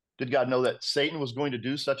 Did God know that Satan was going to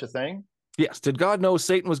do such a thing? Yes. Did God know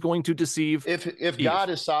Satan was going to deceive If Eve? God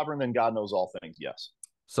is sovereign, then God knows all things, yes.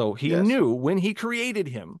 So he knew when he created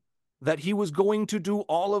him that he was going to do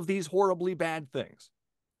all of these horribly bad things,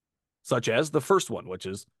 such as the first one, which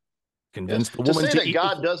is convince the woman to say to eat. That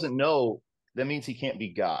God doesn't know, that means he can't be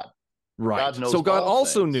God. Right. God knows so God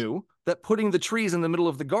also things. knew that putting the trees in the middle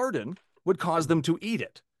of the garden would cause them to eat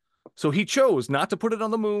it. So he chose not to put it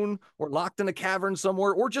on the moon or locked in a cavern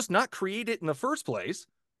somewhere or just not create it in the first place.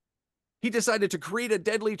 He decided to create a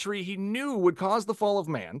deadly tree he knew would cause the fall of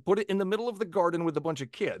man, put it in the middle of the garden with a bunch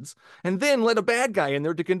of kids, and then let a bad guy in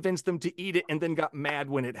there to convince them to eat it, and then got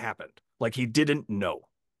mad when it happened. Like he didn't know.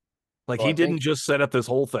 Like he didn't just set up this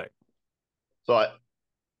whole thing. So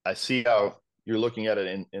I see how you're looking at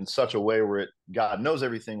it in such a way where God knows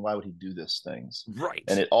everything. Why would he do these things? Right.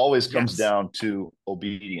 And it always comes down to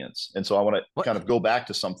obedience. And so I want to kind of go back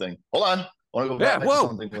to something. Hold on. I want to go back to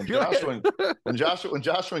something. When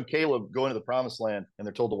Joshua and Caleb go into the promised land and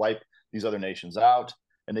they're told to wipe these other nations out,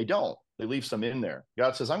 and they don't. They leave some in there.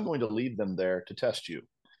 God says, I'm going to leave them there to test you.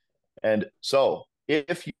 And so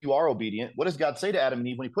if you are obedient, what does God say to Adam and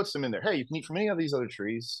Eve when he puts them in there? Hey, you can eat from any of these other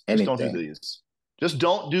trees. Just don't do these. Just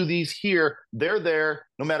don't do these here. They're there.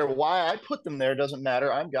 No matter why I put them there, doesn't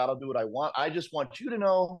matter. I'm God. I'll do what I want. I just want you to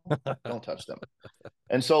know, don't touch them.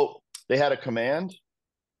 And so they had a command.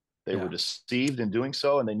 They were deceived in doing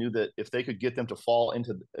so. And they knew that if they could get them to fall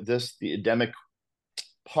into this, the Edenic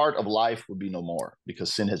part of life would be no more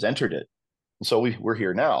because sin has entered it. And so we're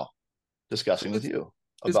here now discussing with you.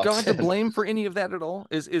 Is God to blame for any of that at all?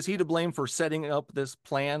 Is he to blame for setting up this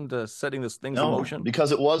plan, setting this thing in motion?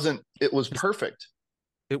 Because it was perfect.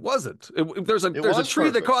 It wasn't. There's a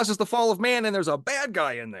tree that causes the fall of man, and there's a bad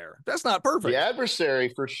guy in there. That's not perfect. The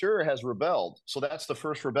adversary for sure has rebelled. So that's the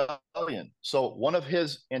first rebellion. So one of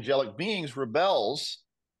his angelic beings rebels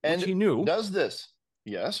and he knew does this.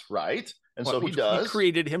 Yes, right. And so he does. He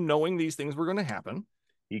created him knowing these things were going to happen.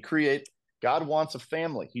 God wants a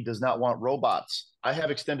family. He does not want robots. I have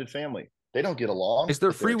extended family. They don't get along. Is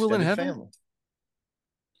there free will in heaven? Family.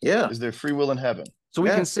 Yeah. Is there free will in heaven? So we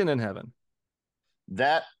can sin in heaven?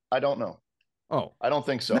 That, I don't know. Oh. I don't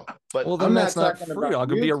think so. But well, then that's not free. I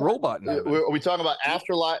could be a robot now. Are we talking about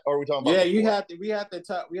afterlife or are we talking about we have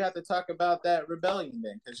to talk about that rebellion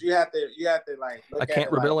then. Because you have to like look I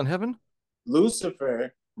can't rebel in heaven?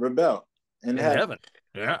 Lucifer rebelled in heaven.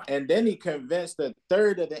 Yeah. And then he convinced a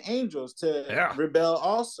third of the angels to rebel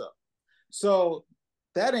also. So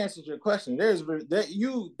that answers your question.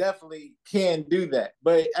 You definitely can do that.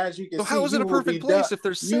 But as you can see, how is it a perfect place if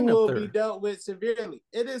there's sin up there? You will be dealt with severely.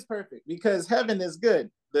 It is perfect because heaven is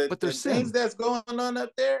good. But the things that's going on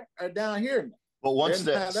up there are down here now. But once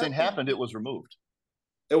that sin happened, it was removed.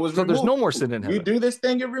 It was removed. There's no more sin in heaven. You do this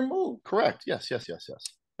thing, you're removed. Correct. Yes.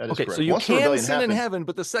 Okay, so you can sin in heaven,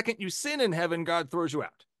 but the second you sin in heaven, God throws you out.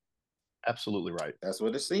 Absolutely right. That's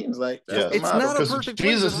what it seems like. It's not a perfect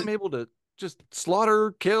place if I'm able to just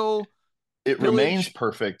slaughter, kill. It remains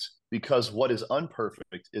perfect because what is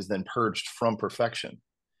unperfect is then purged from perfection.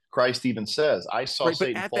 Christ even says, I saw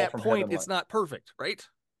Satan fall from heaven. But at that point, it's not perfect, right?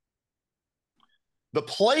 The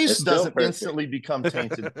place doesn't instantly become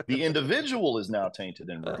tainted. The individual is now tainted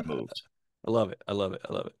and removed. I love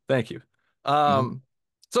it. Thank you.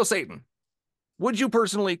 So Satan, would you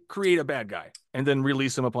personally create a bad guy and then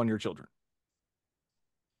release him upon your children?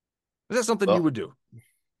 Is that something you would do?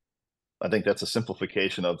 I think that's a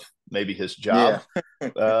simplification of maybe his job.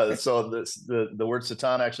 Yeah. So the word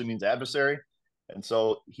Satan actually means adversary. And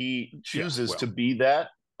so he chooses to be that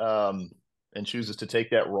and chooses to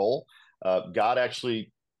take that role. God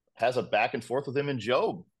actually has a back and forth with him in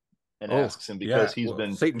Job and asks him because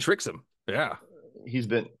Satan tricks him. Yeah.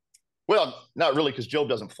 Well, not really, because Job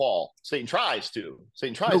doesn't fall. Satan tries to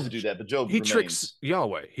do that, but Job tricks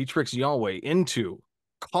Yahweh. He tricks Yahweh into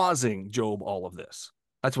causing Job all of this.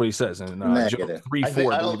 That's what he says in Job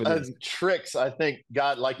 3:4. Tricks. I think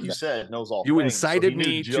God, like you said, knows all. You incited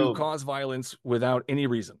me to cause violence without any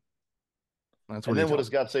reason. That's what. And then what does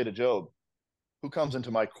God say to Job? Who comes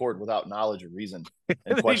into my court without knowledge or reason?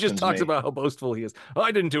 And he just talks about how boastful he is.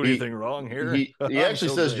 I didn't do anything wrong here. He actually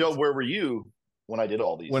says, Job, where were you when I did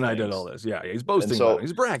all these things? I did all this. Yeah, he's boasting about it.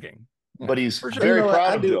 He's bragging. Yeah, but he's very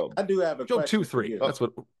proud of Job. I do have a Job question 2:3. That's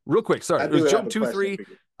what. Real quick, sorry. It was Job 2:3.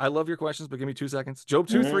 I love your questions, but give me 2 seconds. Job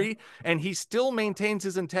 2:3, and he still maintains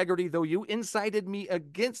his integrity, though you incited me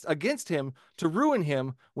against him to ruin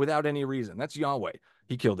him without any reason. That's Yahweh.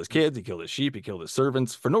 He killed his kids, he killed his sheep, he killed his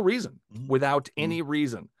servants for no reason, without any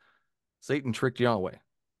reason. Satan tricked Yahweh.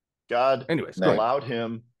 God Anyways, allowed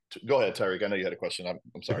him to go ahead, Tyreek. I know you had a question.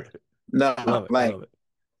 I'm sorry. No, love it.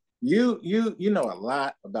 You know a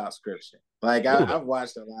lot about scripture. Like I've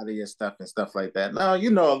watched a lot of your stuff and stuff like that. No, you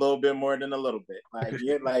know a little bit more than a little bit. Like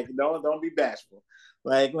you're like don't be bashful.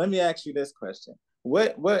 Like let me ask you this question: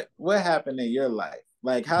 What happened in your life?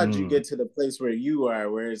 Like how did you get to the place where you are,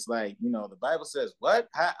 where it's like the Bible says what?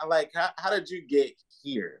 How did you get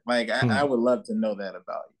here? Like I would love to know that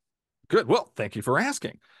about you. Good. Well, thank you for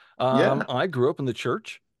asking. I grew up in the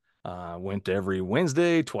church. Went every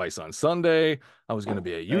Wednesday, twice on Sunday. I was going to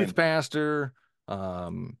be a youth pastor.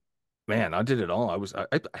 Man, I did it all.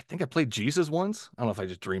 I think I played Jesus once. I don't know if I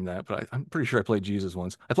just dreamed that, but I'm pretty sure I played Jesus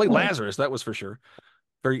once. I played Lazarus. That was for sure.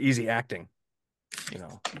 Very easy acting.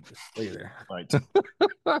 Just stay there. Right.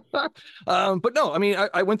 But no, I mean,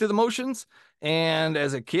 I went through the motions, and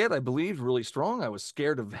as a kid, I believed really strong. I was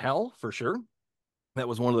scared of hell for sure. That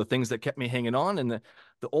was one of the things that kept me hanging on. And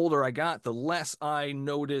the older I got, the less I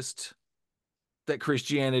noticed that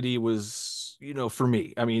Christianity was, for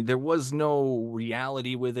me. I mean, there was no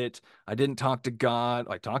reality with it. I didn't talk to God.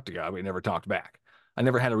 I talked to God, but we never talked back. I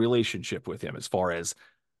never had a relationship with him as far as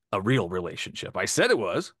a real relationship. I said it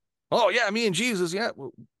was. Oh, yeah, me and Jesus. Yeah,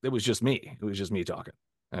 well, it was just me. It was just me talking.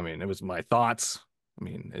 I mean, it was my thoughts. I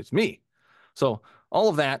mean, it's me. So all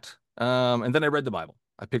of that. And then I read the Bible.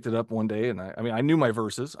 I picked it up one day, and I knew my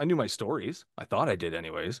verses. I knew my stories. I thought I did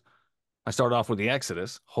anyways. I started off with the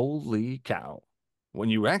Exodus. Holy cow. When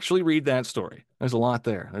you actually read that story, there's a lot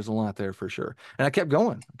there. There's a lot there for sure. And I kept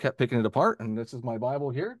going. I kept picking it apart, and this is my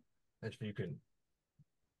Bible here. If you can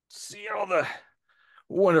see all the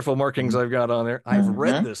wonderful markings I've got on there. I've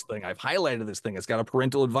read this thing. I've highlighted this thing. It's got a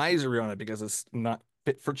parental advisory on it because it's not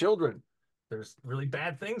fit for children. There's really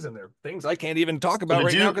bad things in there. Things I can't even talk about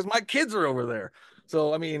right now because my kids are over there.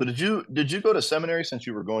 So, I mean. But did you go to seminary since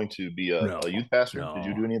you were going to be a youth pastor? No. Did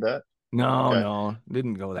you do any of that? No,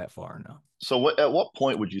 didn't go that far, no. So at what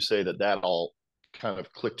point would you say that all kind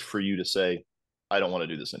of clicked for you to say, I don't want to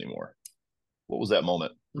do this anymore? What was that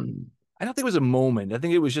moment? I don't think it was a moment. I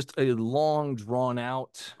think it was just a long,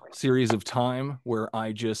 drawn-out series of time where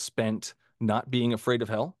I just spent not being afraid of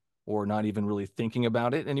hell or not even really thinking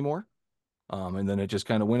about it anymore. And then it just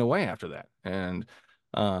kind of went away after that. And,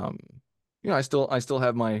 I still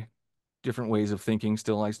have my different ways of thinking.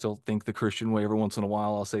 I still think the Christian way. Every once in a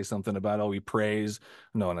while, I'll say something about, he prays.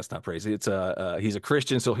 No, that's not praise. It's he's a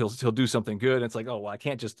Christian, so he'll do something good. And it's like, I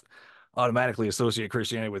can't just automatically associate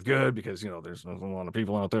Christianity with good because, there's a lot of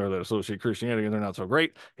people out there that associate Christianity and they're not so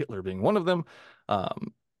great. Hitler being one of them.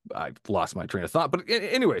 I lost my train of thought, but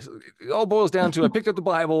anyways, it all boils down to I picked up the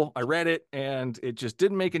Bible, I read it, and it just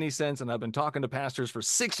didn't make any sense. And I've been talking to pastors for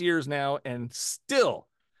 6 years now, and still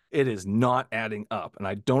it is not adding up. And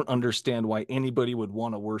I don't understand why anybody would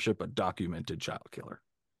want to worship a documented child killer.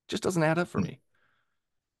 It just doesn't add up for me.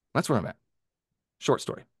 That's where I'm at. Short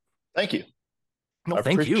story. Thank you. No,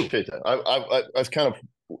 thank you. I appreciate that. I was kind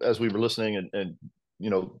of, as we were listening and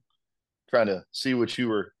trying to see what you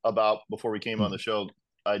were about before we came on the show,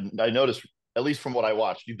 I noticed, at least from what I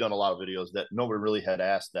watched, you've done a lot of videos that nobody really had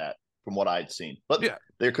asked that from what I'd seen. But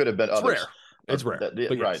there could have been others. Rare. It's rare.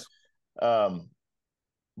 Right. Yes.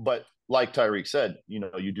 But like Tyreek said,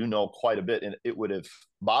 you do know quite a bit, and it would have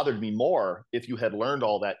bothered me more if you had learned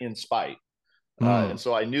all that in spite. And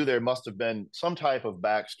so I knew there must have been some type of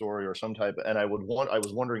backstory or some type, and I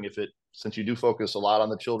was wondering if since you do focus a lot on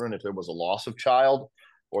the children, if there was a loss of child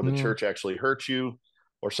or the church actually hurt you,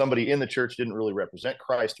 or somebody in the church didn't really represent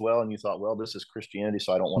Christ well, and you thought, well, this is Christianity,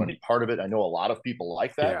 so I don't want any part of it. I know a lot of people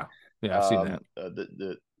like that. Yeah, I've seen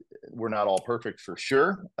that. We're not all perfect for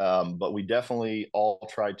sure, but we definitely all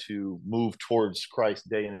try to move towards Christ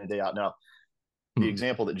day in and day out. Now, the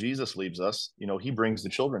example that Jesus leaves us, he brings the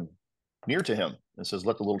children near to him and says,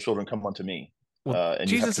 let the little children come unto me. Well, and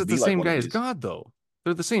Jesus is the same guy as God, though.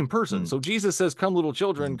 They're the same person. So Jesus says, come little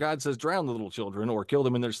children. God says, drown the little children or kill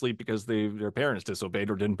them in their sleep because their parents disobeyed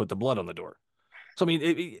or didn't put the blood on the door. So, I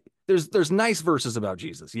mean, there's nice verses about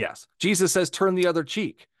Jesus. Yes. Jesus says, turn the other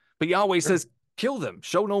cheek. But Yahweh says, kill them.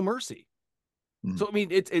 Show no mercy. So, I mean,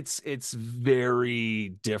 it's very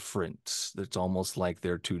different. It's almost like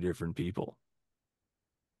they're two different people.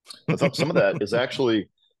 Some of that is actually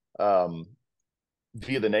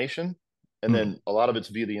via the nation, and then a lot of it's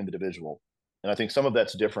via the individual. And I think some of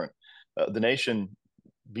that's different. The nation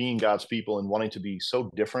being God's people and wanting to be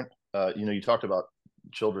so different. You talked about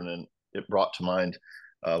children, and it brought to mind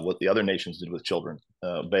what the other nations did with children,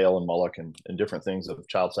 Baal and Moloch and different things of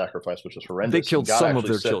child sacrifice, which was horrendous. They killed some of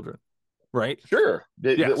their children, right? Sure.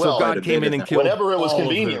 So God came in and killed whenever it was all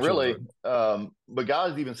convenient, really. children. But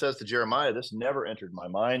God even says to Jeremiah, this never entered my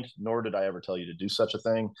mind, nor did I ever tell you to do such a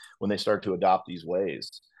thing, when they start to adopt these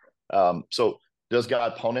ways. So does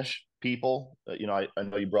God punish people? I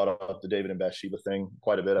know you brought up the David and Bathsheba thing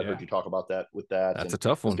quite a bit. I've heard you talk about that with that. That's a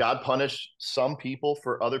tough one. Does God punish some people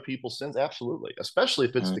for other people's sins? Absolutely. Especially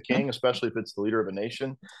if it's the king, especially if it's the leader of a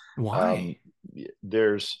nation. Why?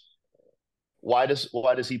 Why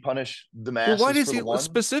does he punish the masses? Well,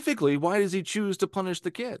 why does he choose to punish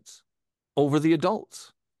the kids over the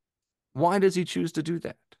adults? Why does he choose to do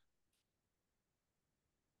that?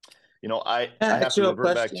 I have to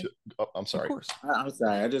revert back to. Oh, I'm sorry. Of course. I'm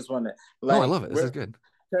sorry. I just want to. I love it. This is good.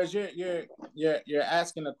 Because you're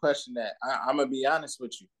asking a question that I'm gonna be honest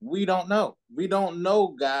with you. We don't know. We don't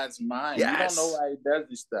know God's mind. Yes. We don't know why He does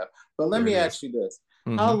this stuff. But let me ask you this: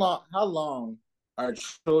 How long are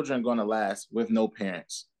children gonna last with no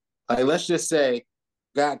parents? Like, let's just say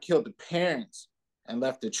God killed the parents and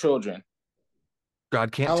left the children.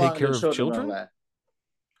 God can't take care of children.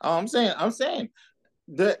 Oh, I'm saying.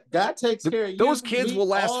 God takes care of you. Those kids will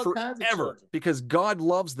last forever because God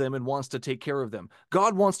loves them and wants to take care of them.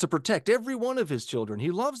 God wants to protect every one of his children.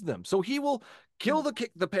 He loves them. So he will kill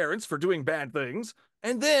the parents for doing bad things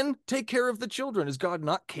and then take care of the children. Is God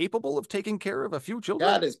not capable of taking care of a few children?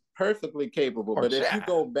 God is perfectly capable. But if you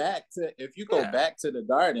go back to the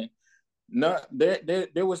garden, no,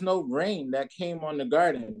 there was no rain that came on the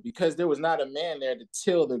garden because there was not a man there to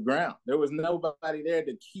till the ground. There was nobody there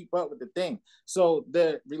to keep up with the thing. So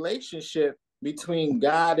the relationship between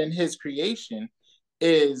God and his creation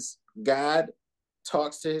is God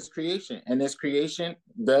talks to his creation, and his creation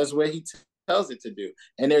does what he tells it to do.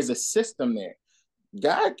 And there's a system there.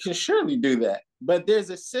 God can surely do that, but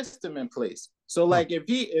there's a system in place. So like if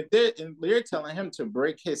they're telling him to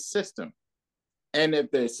break his system, and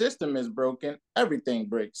if the system is broken, everything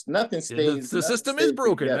breaks. Nothing stays. The system is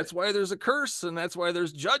broken. Together. That's why there's a curse, and that's why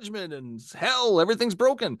there's judgment and hell. Everything's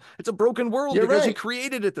broken. It's a broken world because he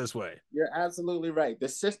created it this way. You're absolutely right. The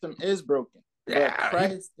system is broken. Yeah, but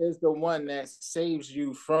Christ is the one that saves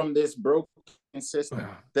you from this broken system.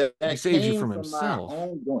 That he saves you from himself. Our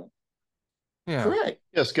own doing. Yeah. Correct.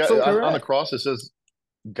 Yes, God, on the cross it says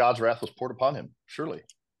God's wrath was poured upon him, surely.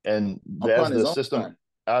 And as the system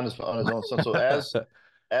on his own son. So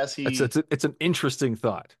as he it's an interesting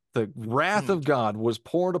thought. The wrath of God was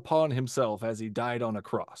poured upon himself as he died on a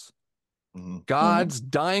cross. God's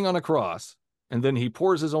dying on a cross, and then he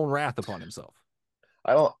pours his own wrath upon himself.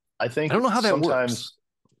 I don't know how that works.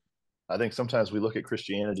 I think sometimes we look at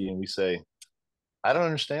Christianity and we say, I don't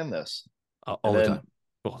understand this. All the time.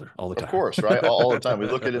 All the time. Of course, right? all the time. We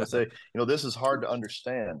look at it and say, this is hard to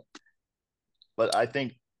understand. But I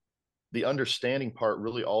think the understanding part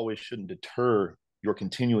really always shouldn't deter your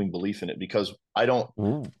continuing belief in it, because I don't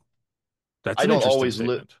always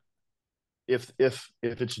live. If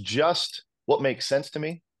it's just what makes sense to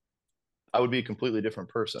me, I would be a completely different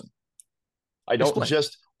person. I don't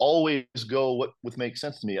just always go what makes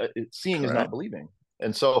sense to me. Seeing is not believing.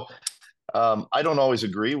 And so I don't always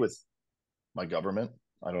agree with my government.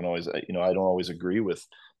 I don't always agree with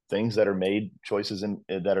things that are made, choices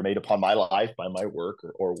that are made upon my life by my work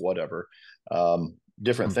or whatever,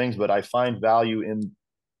 different things. But I find value in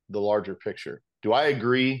the larger picture. Do I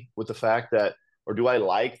agree with the fact that, or do I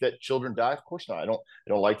like that children die? Of course not. I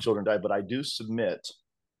don't like children die, but I do submit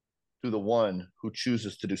to the one who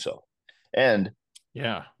chooses to do so. And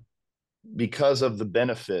because of the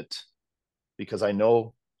benefit, because I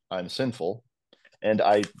know I'm sinful and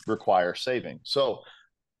I require saving. So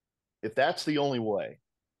if that's the only way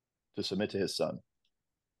to submit to his son,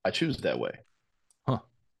 I choose that way.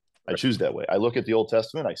 I choose that way. I look at the Old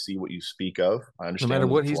Testament. I see what you speak of. I understand. No matter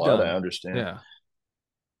what he's done, I understand. Yeah.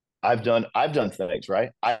 I've done things,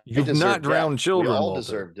 right? You've not drowned children. We all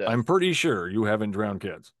deserve death. I'm pretty sure you haven't drowned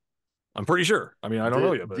kids. I'm pretty sure. I mean, I don't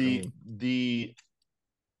know you, but the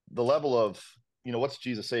level of, what's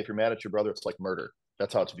Jesus say? If you're mad at your brother, it's like murder.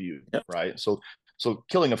 That's how it's viewed, right? So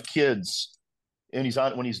killing of kids, and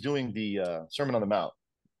when he's doing the Sermon on the Mount,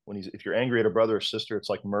 if you're angry at a brother or sister, it's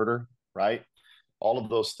like murder, right? All of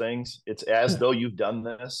those things, it's as though you've done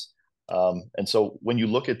this. And so when you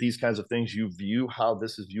look at these kinds of things, you view how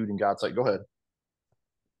this is viewed in God's sight. Go ahead.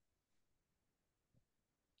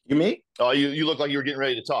 You me? Oh, you look like you were getting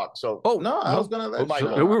ready to talk. So no, I was gonna let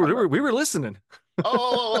we were listening.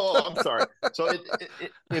 I'm sorry. So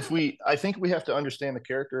I think we have to understand the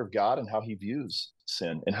character of God and how he views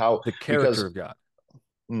sin and how the character of God.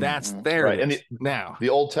 That's there. Right. And now the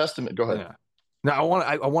Old Testament. Go ahead. Yeah. Now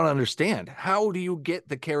I want to understand, how do you get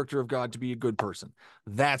the character of God to be a good person?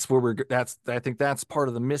 That's where I think that's part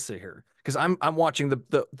of the miss here. Because I'm watching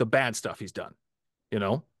the bad stuff he's done. You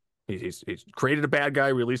know, he's created a bad guy,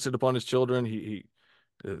 released it upon his children. He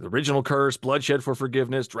the original curse, bloodshed for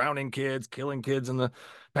forgiveness, drowning kids, killing kids in the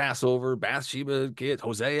Passover, Bathsheba kids,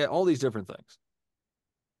 Hosea, all these different things.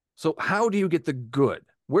 So how do you get the good?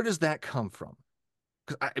 Where does that come from?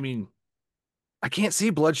 Because I mean, I can't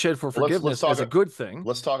see bloodshed for forgiveness as a good thing.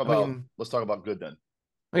 Let's talk about good then.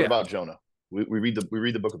 What about Jonah? We read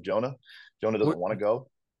the book of Jonah. Jonah doesn't want to go.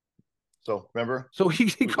 So remember? So he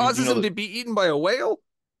causes him to be eaten by a whale?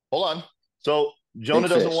 Hold on. So Jonah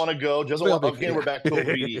doesn't want to go. Again, we're back to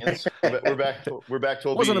obedience. We're back to obedience.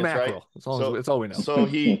 Wasn't a mackerel. Right? It's all we know. So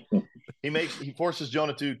he forces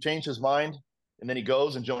Jonah to change his mind, and then he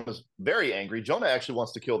goes, and Jonah's very angry. Jonah actually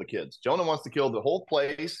wants to kill the kids. Jonah wants to kill the whole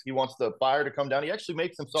place. He wants the fire to come down. He actually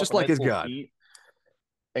makes himself just like his God. Heat.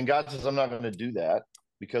 And God says, I'm not going to do that,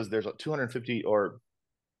 because there's 250 or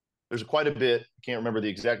there's quite a bit, I can't remember the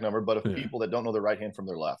exact number, but of people that don't know their right hand from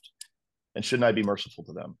their left. And shouldn't I be merciful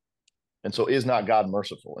to them? And so is not God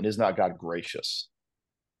merciful? And is not God gracious?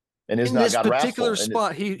 And is not God wrathful? In this particular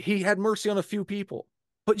spot, he had mercy on a few people.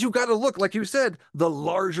 But you got to look, like you said, the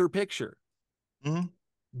larger picture. Mm-hmm.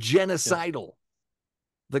 Genocidal. Yeah.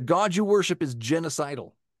 The God you worship is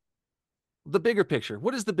genocidal. The bigger picture.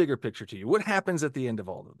 What is the bigger picture to you? What happens at the end of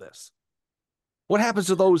all of this? What happens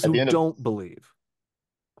to those who don't believe?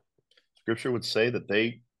 Scripture would say that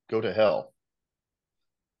they go to hell.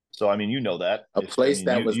 So, I mean, you know that. Not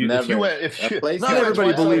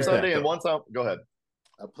everybody believes that. And one time, go ahead.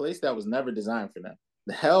 A place that was never designed for them.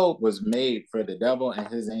 The hell was made for the devil and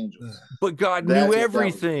his angels. But God knew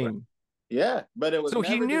everything. Yeah, but it was so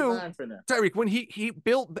never designed for them. Tyreek, when he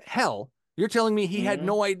built hell, you're telling me he had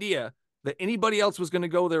no idea that anybody else was going to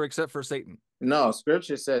go there except for Satan? No,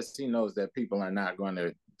 Scripture says he knows that people are not going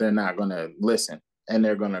to listen, and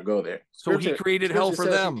they're going to go there. So he created hell for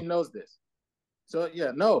them. He knows this. So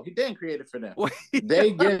no, he didn't create it for them.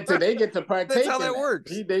 They get to partake. That's how that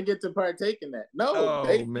works. They get to partake in that. No,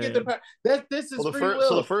 get to this is free will.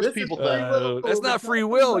 So the first people thing. That's not free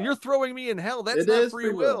will. You're throwing me in hell. That's not free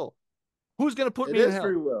will. Who's going to put me in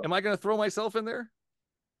hell? Am I going to throw myself in there?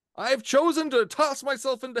 I've chosen to toss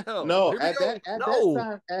myself into hell. No, at that time,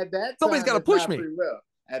 somebody's got to push me.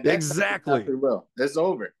 Exactly. Free will. It's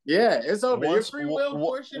over. Yeah, it's over. Your free will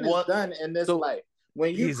portion is done in this life.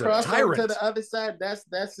 When you cross over to the other side,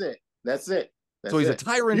 that's it. So he's a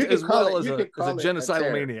tyrant as well as a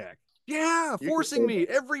genocidal maniac. Yeah, forcing me.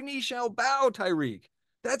 Every knee shall bow, Tyreek.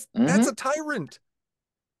 That's a tyrant.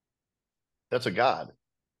 That's a god.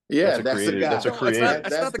 Yeah, that's a god. That's a creator.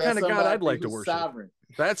 That's not the kind of God I'd like to worship. Sovereign.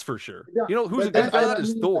 That's for sure. You know who's a good God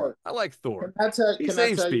is Thor. I like Thor. He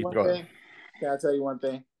saves people. Can I tell you one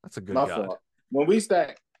thing? That's a good God. Fault. When we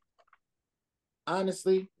start,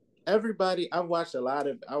 honestly, everybody, I watched a lot,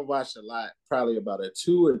 probably about a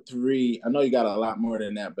 2 or 3. I know you got a lot more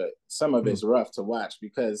than that, but some of it's rough to watch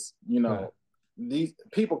because, these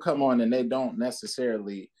people come on and they don't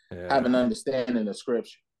necessarily have an understanding of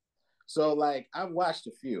Scripture. So, like, I've watched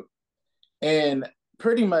a few, and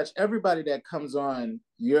pretty much everybody that comes on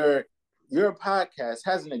your podcast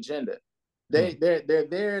has an agenda. They're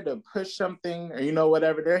there to push something, or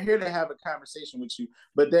whatever. They're here to have a conversation with you,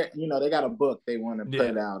 but they got a book they want to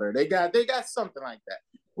put out, or they got something like that.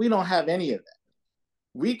 We don't have any of that.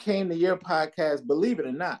 We came to your podcast, believe it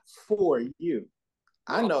or not, for you.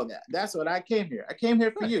 I know that. That's what I came here. I came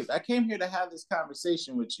here for you. I came here to have this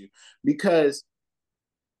conversation with you because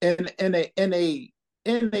in a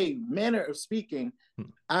manner of speaking,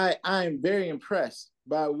 I'm very impressed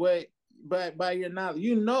by your knowledge.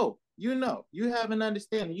 You have an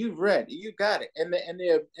understanding. You've read. You got it, and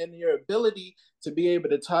your ability to be able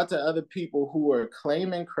to talk to other people who are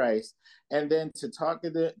claiming Christ, and then to talk to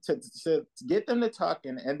them, to get them to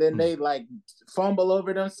talking, and then they like fumble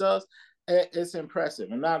over themselves. It's impressive.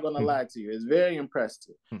 I'm not going to lie to you. It's very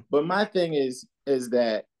impressive. But my thing is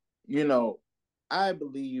that I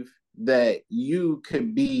believe that you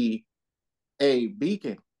could be a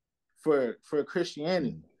beacon for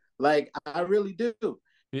Christianity. Like, I really do.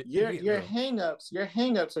 Your hang-ups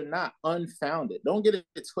are not unfounded. Don't get it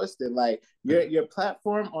twisted. Like your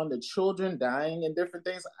platform on the children dying and different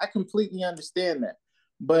things, I completely understand that.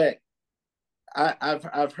 But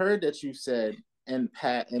I've heard that you said in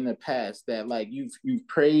the past that like you've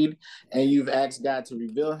prayed and you've asked God to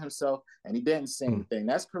reveal himself and he didn't say anything.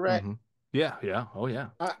 That's correct. Yeah. Oh yeah.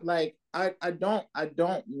 I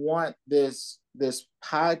don't want this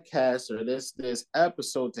podcast or this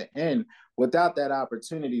episode to end without that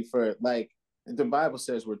opportunity for like The Bible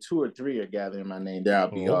says where 2 or 3 are gathered in my name, there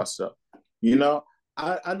I'll be also. You know,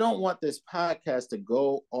 I don't want this podcast to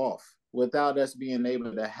go off without us being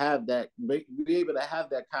able to have that, be able to have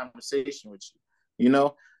that conversation with you. You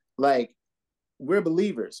know, like, we're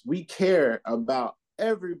believers. We care about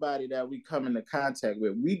everybody that we come into contact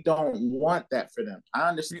with. We don't want that for them. I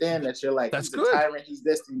understand that you're like, That's he's good. a tyrant, he's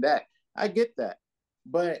this and that. I get that.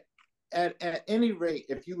 But at any rate,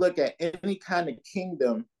 if you look at any kind of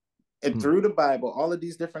kingdom and through the Bible, all of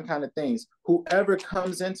these different kind of things, whoever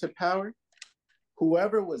comes into power,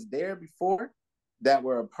 whoever was there before that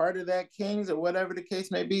were a part of that kings or whatever the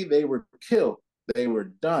case may be, they were killed. They were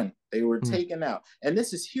done. They were taken out. And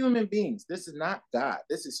this is human beings. This is not God.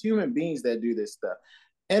 This is human beings that do this stuff.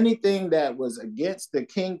 Anything that was against the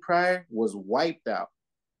king prior was wiped out.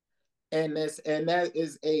 And that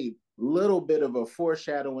is a little bit of a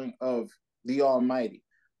foreshadowing of the Almighty.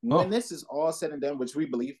 When this is all said and done, which we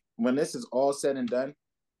believe, when this is all said and done,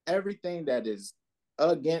 everything that is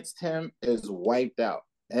against him is wiped out.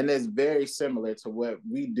 And it's very similar to what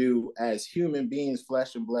we do as human beings,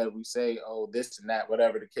 flesh and blood. We say, oh, this and that,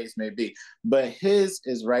 whatever the case may be. But his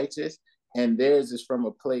is righteous, and theirs is from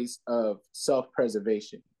a place of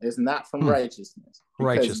self-preservation. It's not from righteousness.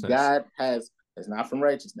 Because God has, it's not from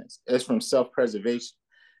righteousness. It's from self-preservation.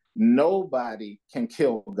 Nobody can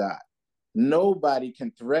kill God. Nobody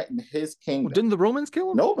can threaten his kingdom. Well, didn't the Romans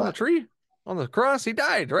kill him on the tree? On the cross, he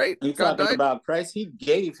died, right? You talking about Christ? He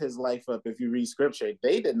gave his life up. If you read scripture,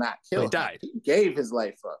 they did not kill him. He died. He gave his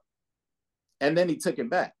life up, and then he took it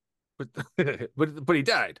back. But he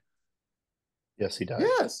died. Yes, he died.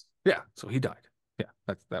 Yes. Yeah. So he died.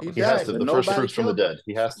 Yeah. That was. He has to. The first fruits from the dead.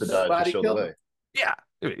 He has to die to show the way. Yeah.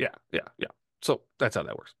 So that's how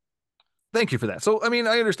that works. Thank you for that. So, I mean,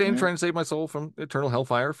 I understand trying to save my soul from eternal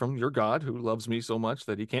hellfire from your God who loves me so much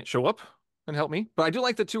that he can't show up and help me. But I do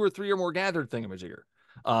like the 2 or 3 or more gathered thingamajigger.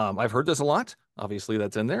 I've heard this a lot. Obviously,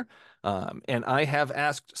 that's in there. And I have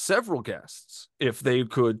asked several guests if they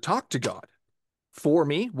could talk to God for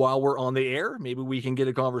me while we're on the air. Maybe we can get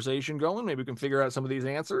a conversation going. Maybe we can figure out some of these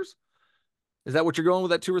answers. Is that what you're going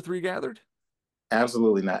with, that 2 or 3 gathered?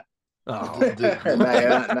 Absolutely not. Oh,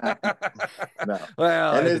 no.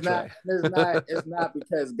 Well, and it's not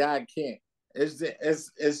because God can't. It's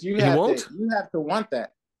you have to want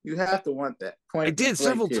that. You have to want that. I did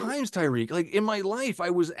several times, Tyreek. Like in my life, I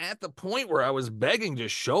was at the point where I was begging to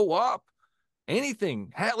show up.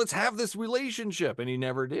 Anything. Let's have this relationship. And he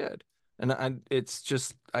never did. And it's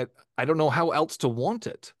just, I don't know how else to want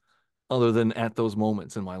it other than at those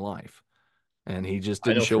moments in my life. And he just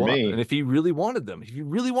didn't show up. And if he really wanted them, if he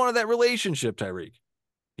really wanted that relationship, Tyreek,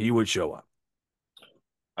 he would show up.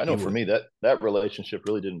 I know for me, that relationship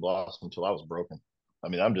really didn't blossom until I was broken. I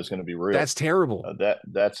mean, I'm just going to be real. That's terrible.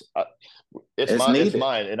 It's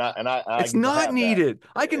mine, and I it's not needed.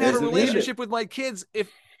 I can have a relationship with my kids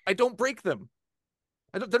if I don't break them.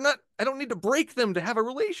 I don't need to break them to have a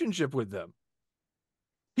relationship with them.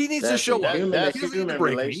 He needs to show up. That's a human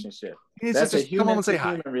relationship. He needs to just come on and say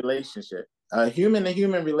hi. Relationship. A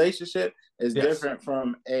human-to-human relationship is different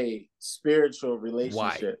from a spiritual relationship.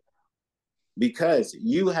 Why? Because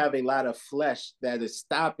you have a lot of flesh that is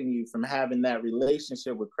stopping you from having that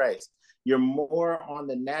relationship with Christ. You're more on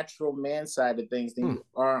the natural man side of things than you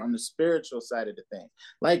are on the spiritual side of the thing.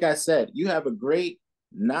 Like I said, you have a great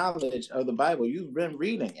knowledge of the Bible. You've been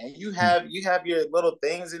reading, and you have your little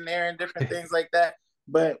things in there and different things like that.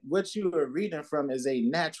 But what you are reading from is a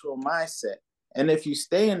natural mindset. And if you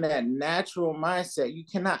stay in that natural mindset, you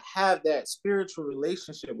cannot have that spiritual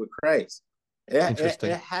relationship with Christ. It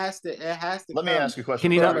has to. Let me ask you a question.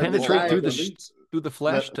 Can he not penetrate through the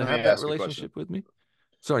flesh to have that relationship with me?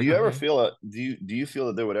 Sorry. Do you ever feel do you feel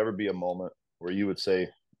that there would ever be a moment where you would say,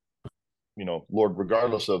 Lord,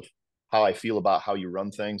 regardless of how I feel about how you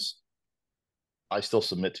run things, I still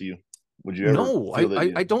submit to you? Would you ever? No,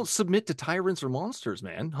 I don't submit to tyrants or monsters,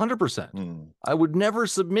 man. 100%. I would never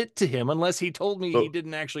submit to him unless he told me he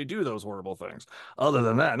didn't actually do those horrible things. Other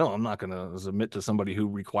than that, no, I'm not going to submit to somebody who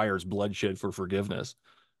requires bloodshed for forgiveness,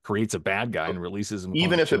 creates a bad guy and releases him.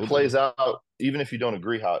 Even if it plays out, even if you don't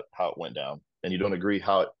agree how it went down, and you don't agree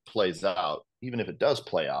how it plays out, even if it does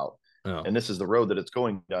play out, and this is the road that it's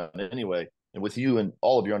going down anyway, and with you and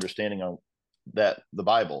all of your understanding on that, the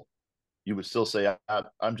Bible, you would still say,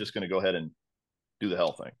 I'm just going to go ahead and do the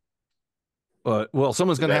hell thing. Well,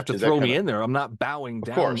 someone's going to have to throw me in there. I'm not bowing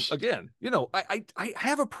down. Course. Again, I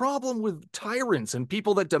have a problem with tyrants and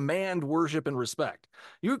people that demand worship and respect.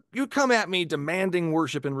 You come at me demanding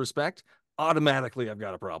worship and respect, automatically I've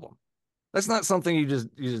got a problem. That's not something you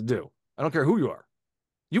just do. I don't care who you are.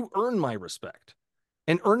 You earn my respect.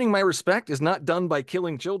 And earning my respect is not done by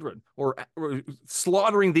killing children or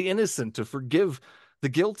slaughtering the innocent to forgive the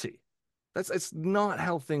guilty. That's not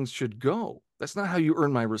how things should go. That's not how you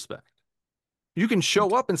earn my respect. You can show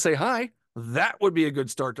up and say hi. That would be a good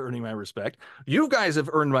start to earning my respect. You guys have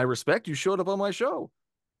earned my respect. You showed up on my show.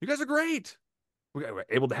 You guys are great. We're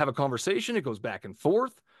able to have a conversation. It goes back and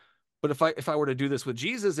forth. But if I were to do this with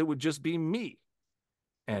Jesus, it would just be me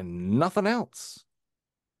and nothing else.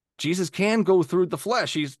 Jesus can go through the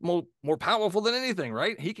flesh. He's more powerful than anything,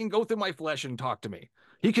 right? He can go through my flesh and talk to me.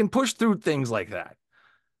 He can push through things like that.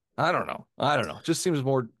 I don't know. It just seems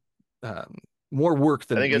more work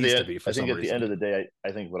than it needs to be for some reason. I think at the end of the day,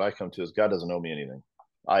 I think what I come to is God doesn't owe me anything.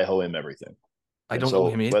 I owe him everything. I don't owe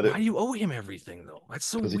him anything. Why do you owe him everything, though? That's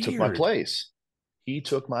so weird. Because he took my place. He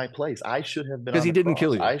took my place. I should have been. Because he didn't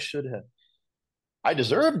kill you. I should have. I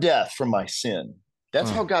deserve death from my sin.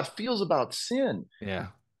 That's how God feels about sin. Yeah.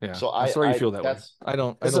 Yeah. So I'm sorry you feel that way. I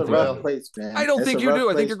don't think you do.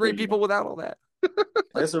 I think you're great people without all that.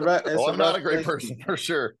 I'm not a great person for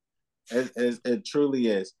sure. It truly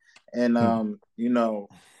is. And I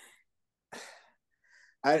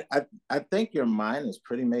think your mind is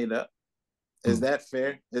pretty made up. Is that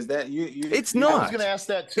fair? Is that you? It's not. I was going to ask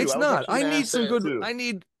that too. It's not. I need some good. I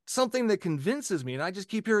need something that convinces me, and I just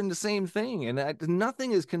keep hearing the same thing, and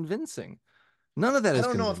nothing is convincing. None of that is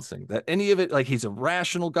convincing. That any of it, like he's a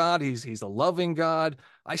rational God, he's a loving God.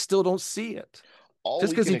 I still don't see it.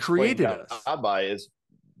 Just because he created us. God is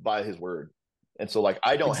by his word, and so like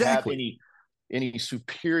I don't have any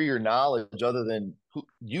superior knowledge other than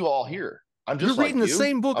you all here. I'm just You're reading the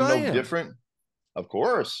same book I am. No different. Of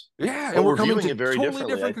course. Yeah, and we're coming to totally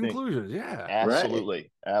different conclusions. Yeah.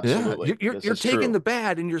 Absolutely. Right. Absolutely. Yeah. You're taking the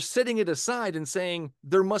bad and you're setting it aside and saying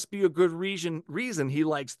there must be a good reason he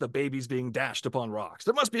likes the babies being dashed upon rocks.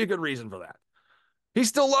 There must be a good reason for that. He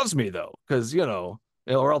still loves me though, because or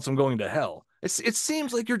else I'm going to hell. It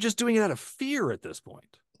seems like you're just doing it out of fear at this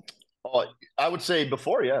point. Oh, I would say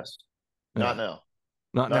before, yes. Not now.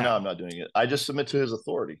 Not now. No, I'm not doing it. I just submit to his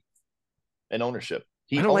authority and ownership.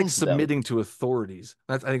 I don't like submitting to authorities.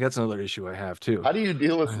 I think that's another issue I have too. How do you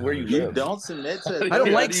deal with where you live? You don't submit to. I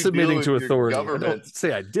don't like submitting to authority. I don't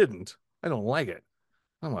say I didn't. I don't like it.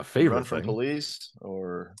 Not my favorite run from thing. Police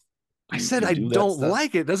or. I said I don't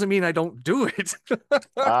like it. Doesn't mean I don't do it.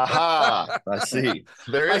 Aha! I see.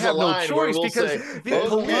 There is I have a line no choice we'll because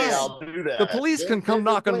say, I'll do that. The police can come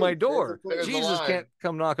knock on my door. There's Jesus can't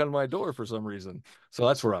come knock on my door for some reason. So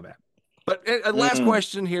that's where I'm at. But last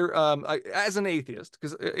question here, as an atheist,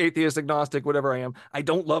 because atheist, agnostic, whatever I am, I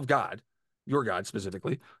don't love God, your God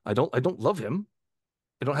specifically. I don't love him.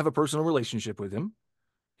 I don't have a personal relationship with him.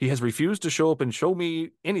 He has refused to show up and show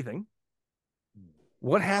me anything.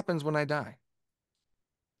 What happens when I die?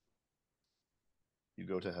 You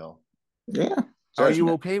go to hell. Yeah. Are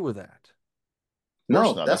you okay with that?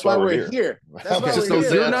 No, that's why we're here. That's why we're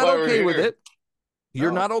here. You're not okay with it.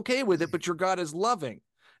 You're not okay with it, but your God is loving.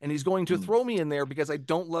 And he's going to throw me in there because I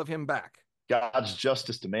don't love him back. God's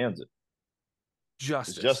justice demands it.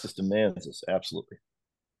 Justice demands this. Absolutely.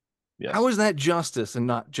 Yes. How is that justice and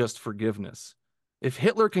not just forgiveness? If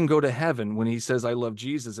Hitler can go to heaven when he says, I love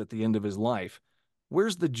Jesus at the end of his life,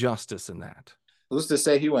 where's the justice in that? Who's to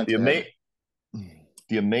say he went to heaven?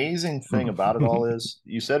 The amazing thing about it all is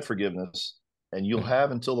you said forgiveness, and you'll have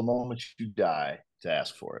until the moment you die to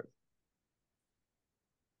ask for it.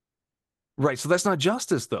 Right. So that's not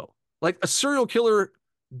justice, though. Like a serial killer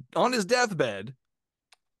on his deathbed,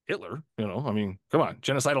 Hitler, come on,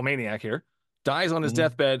 genocidal maniac here, dies on his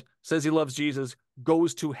deathbed, says he loves Jesus,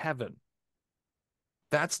 goes to heaven.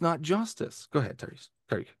 That's not justice. Go ahead, Tyreek.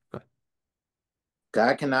 Go ahead.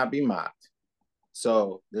 God cannot be mocked.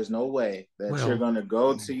 So there's no way that you're going to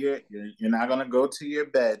go to you're not going to go to your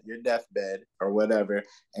deathbed or whatever,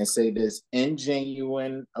 and say this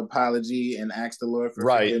ingenuine apology and ask the Lord for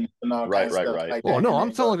forgiveness and all kinds of stuff. Like no,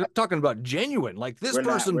 I'm talking about genuine. Like this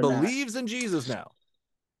person believes in Jesus now.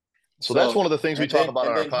 So that's one of the things we talk about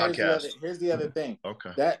on our podcast. Here's the other thing.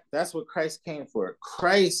 Okay. That's what Christ came for.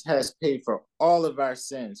 Christ has paid for all of our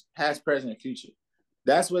sins, past, present, and future.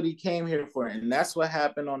 That's what he came here for. And that's what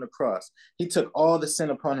happened on the cross. He took all the sin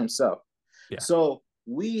upon himself. Yeah. So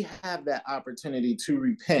we have that opportunity to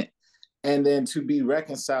repent and then to be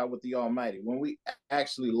reconciled with the Almighty when we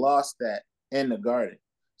actually lost that in the garden.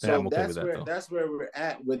 So that's where we're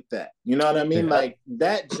at with that. You know what I mean? Yeah. Like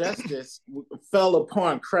that justice fell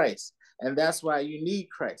upon Christ. And that's why you need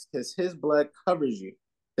Christ, because his blood covers you.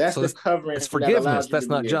 That's the covering. It's forgiveness. That's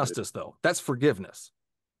not justice, though. That's forgiveness.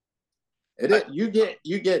 You get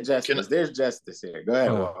justice. There's justice here. Go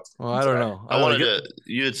ahead, Walt. Well, I don't know.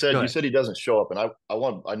 You said he doesn't show up, and I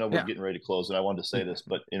know we're getting ready to close, and I wanted to say this,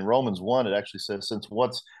 but in Romans 1, it actually says, since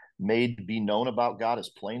what's made to be known about God is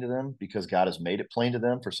plain to them, because God has made it plain to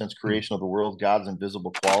them. For since creation of the world, God's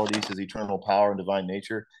invisible qualities, his eternal power and divine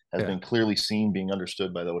nature has been clearly seen, being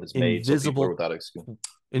understood by what is made. So people are without excuse.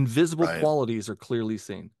 Invisible qualities are clearly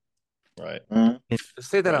seen. Right. Let's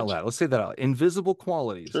say that out loud. Let's say that out. Invisible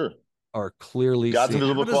qualities are clearly God's seen.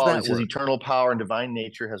 invisible qualities, his eternal power and divine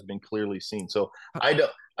nature has been clearly seen. So I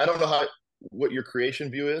don't know what your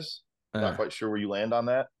creation view is. I'm not quite sure where you land on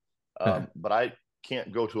that. But I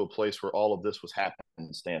can't go to a place where all of this was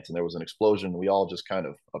happenstance and there was an explosion. We all just kind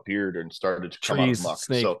of appeared and started to come out of muck.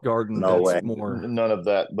 Snake, garden, no way. None of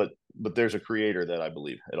that. But there's a creator that I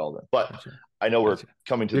believe at all that. But I know we're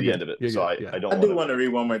coming to the end of it. So I do want to read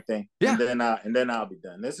one more thing. Yeah. And then I'll be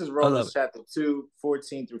done. This is Romans chapter 2,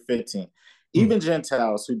 14 through 15. Even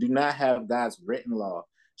Gentiles who do not have God's written law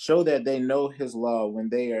show that they know his law when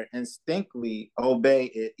they are instinctively obey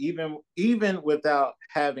it, even without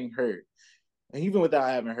having heard. And even without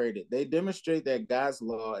having heard it, they demonstrate that God's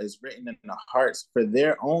law is written in the hearts for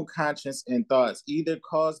their own conscience and thoughts, either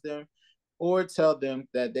cause them or tell them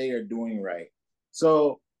that they are doing right.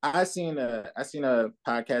 So I seen a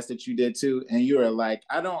podcast that you did too, and you were like,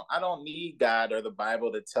 I don't need God or the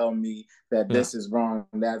Bible to tell me that this is wrong,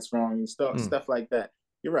 that's wrong, and stuff like that.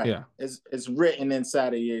 You're right. Yeah. It's written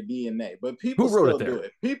inside of your DNA, but people still do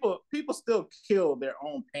it. People still kill their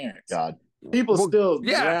own parents. God. People still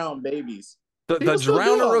drown babies. The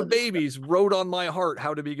drowner of babies wrote on my heart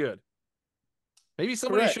how to be good. Maybe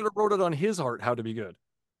somebody should have wrote it on his heart how to be good.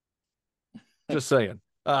 Just saying.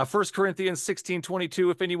 1 Corinthians 16:22.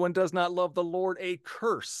 If anyone does not love the Lord, a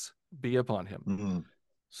curse be upon him. Mm-hmm.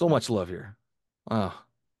 So much love here.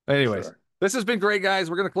 Anyways, this has been great, guys.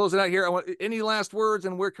 We're going to close it out here. Any last words,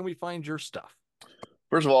 and where can we find your stuff?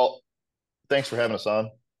 First of all, thanks for having us on.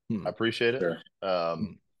 I appreciate it. Sure.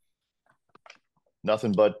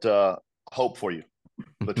 Nothing but hope for you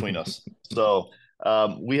between us. So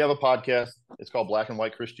we have a podcast. It's called Black and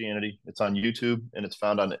White Christianity. It's on YouTube, and it's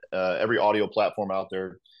found on every audio platform out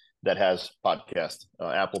there that has podcast,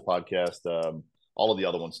 Apple Podcast, all of the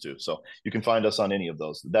other ones too. So you can find us on any of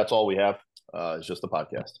those. That's all we have. It's just a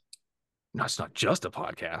podcast. No, it's not just a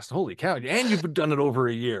podcast. Holy cow. And you've done it over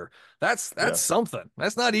a year. That's something.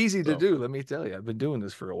 That's not easy to do. Let me tell you, I've been doing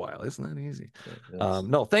this for a while. It's not easy.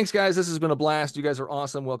 No, thanks guys. This has been a blast. You guys are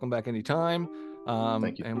awesome. Welcome back anytime.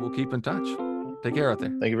 Thank you. And we'll keep in touch. Take care out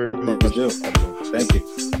there. Thank you very much. Thank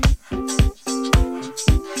you.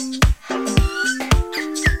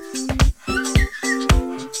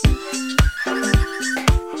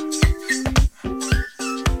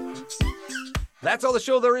 That's all the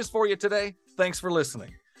show there is for you today. Thanks for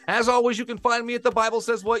listening. As always, you can find me at the Bible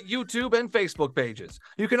Says What YouTube and Facebook pages.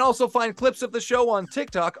 You can also find clips of the show on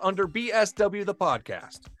TikTok under BSW the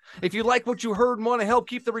Podcast. If you like what you heard and want to help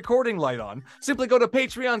keep the recording light on, simply go to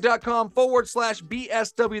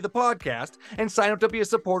patreon.com/BSW the Podcast and sign up to be a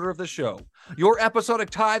supporter of the show. Your episodic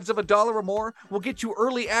tithes of $1 or more will get you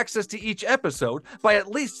early access to each episode by at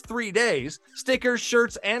least 3 days, stickers,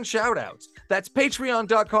 shirts, and shoutouts. That's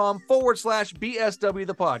patreon.com/BSW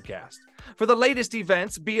the Podcast. For the latest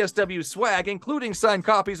events, BSW swag, including signed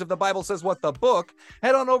copies of The Bible Says What the book,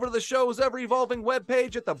 head on over to the show's ever-evolving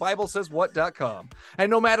webpage at thebiblesayswhat.com.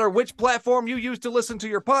 And no matter which platform you use to listen to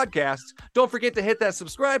your podcasts, don't forget to hit that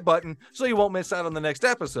subscribe button so you won't miss out on the next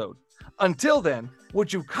episode. Until then,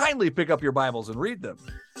 would you kindly pick up your Bibles and read them?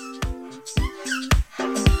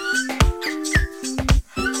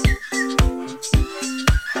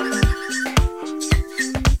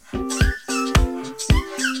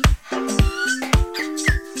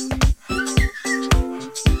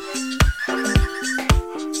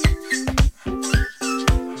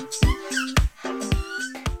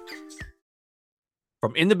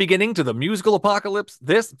 From In the Beginning to the Musical Apocalypse,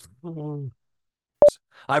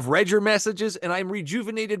 I've read your messages and I'm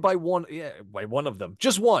rejuvenated by one of them.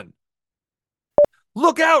 Just one.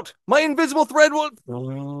 Look out! My invisible thread will...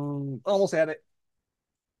 Almost had it.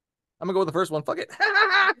 I'm gonna go with the first one. Fuck it.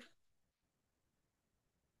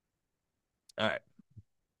 All right.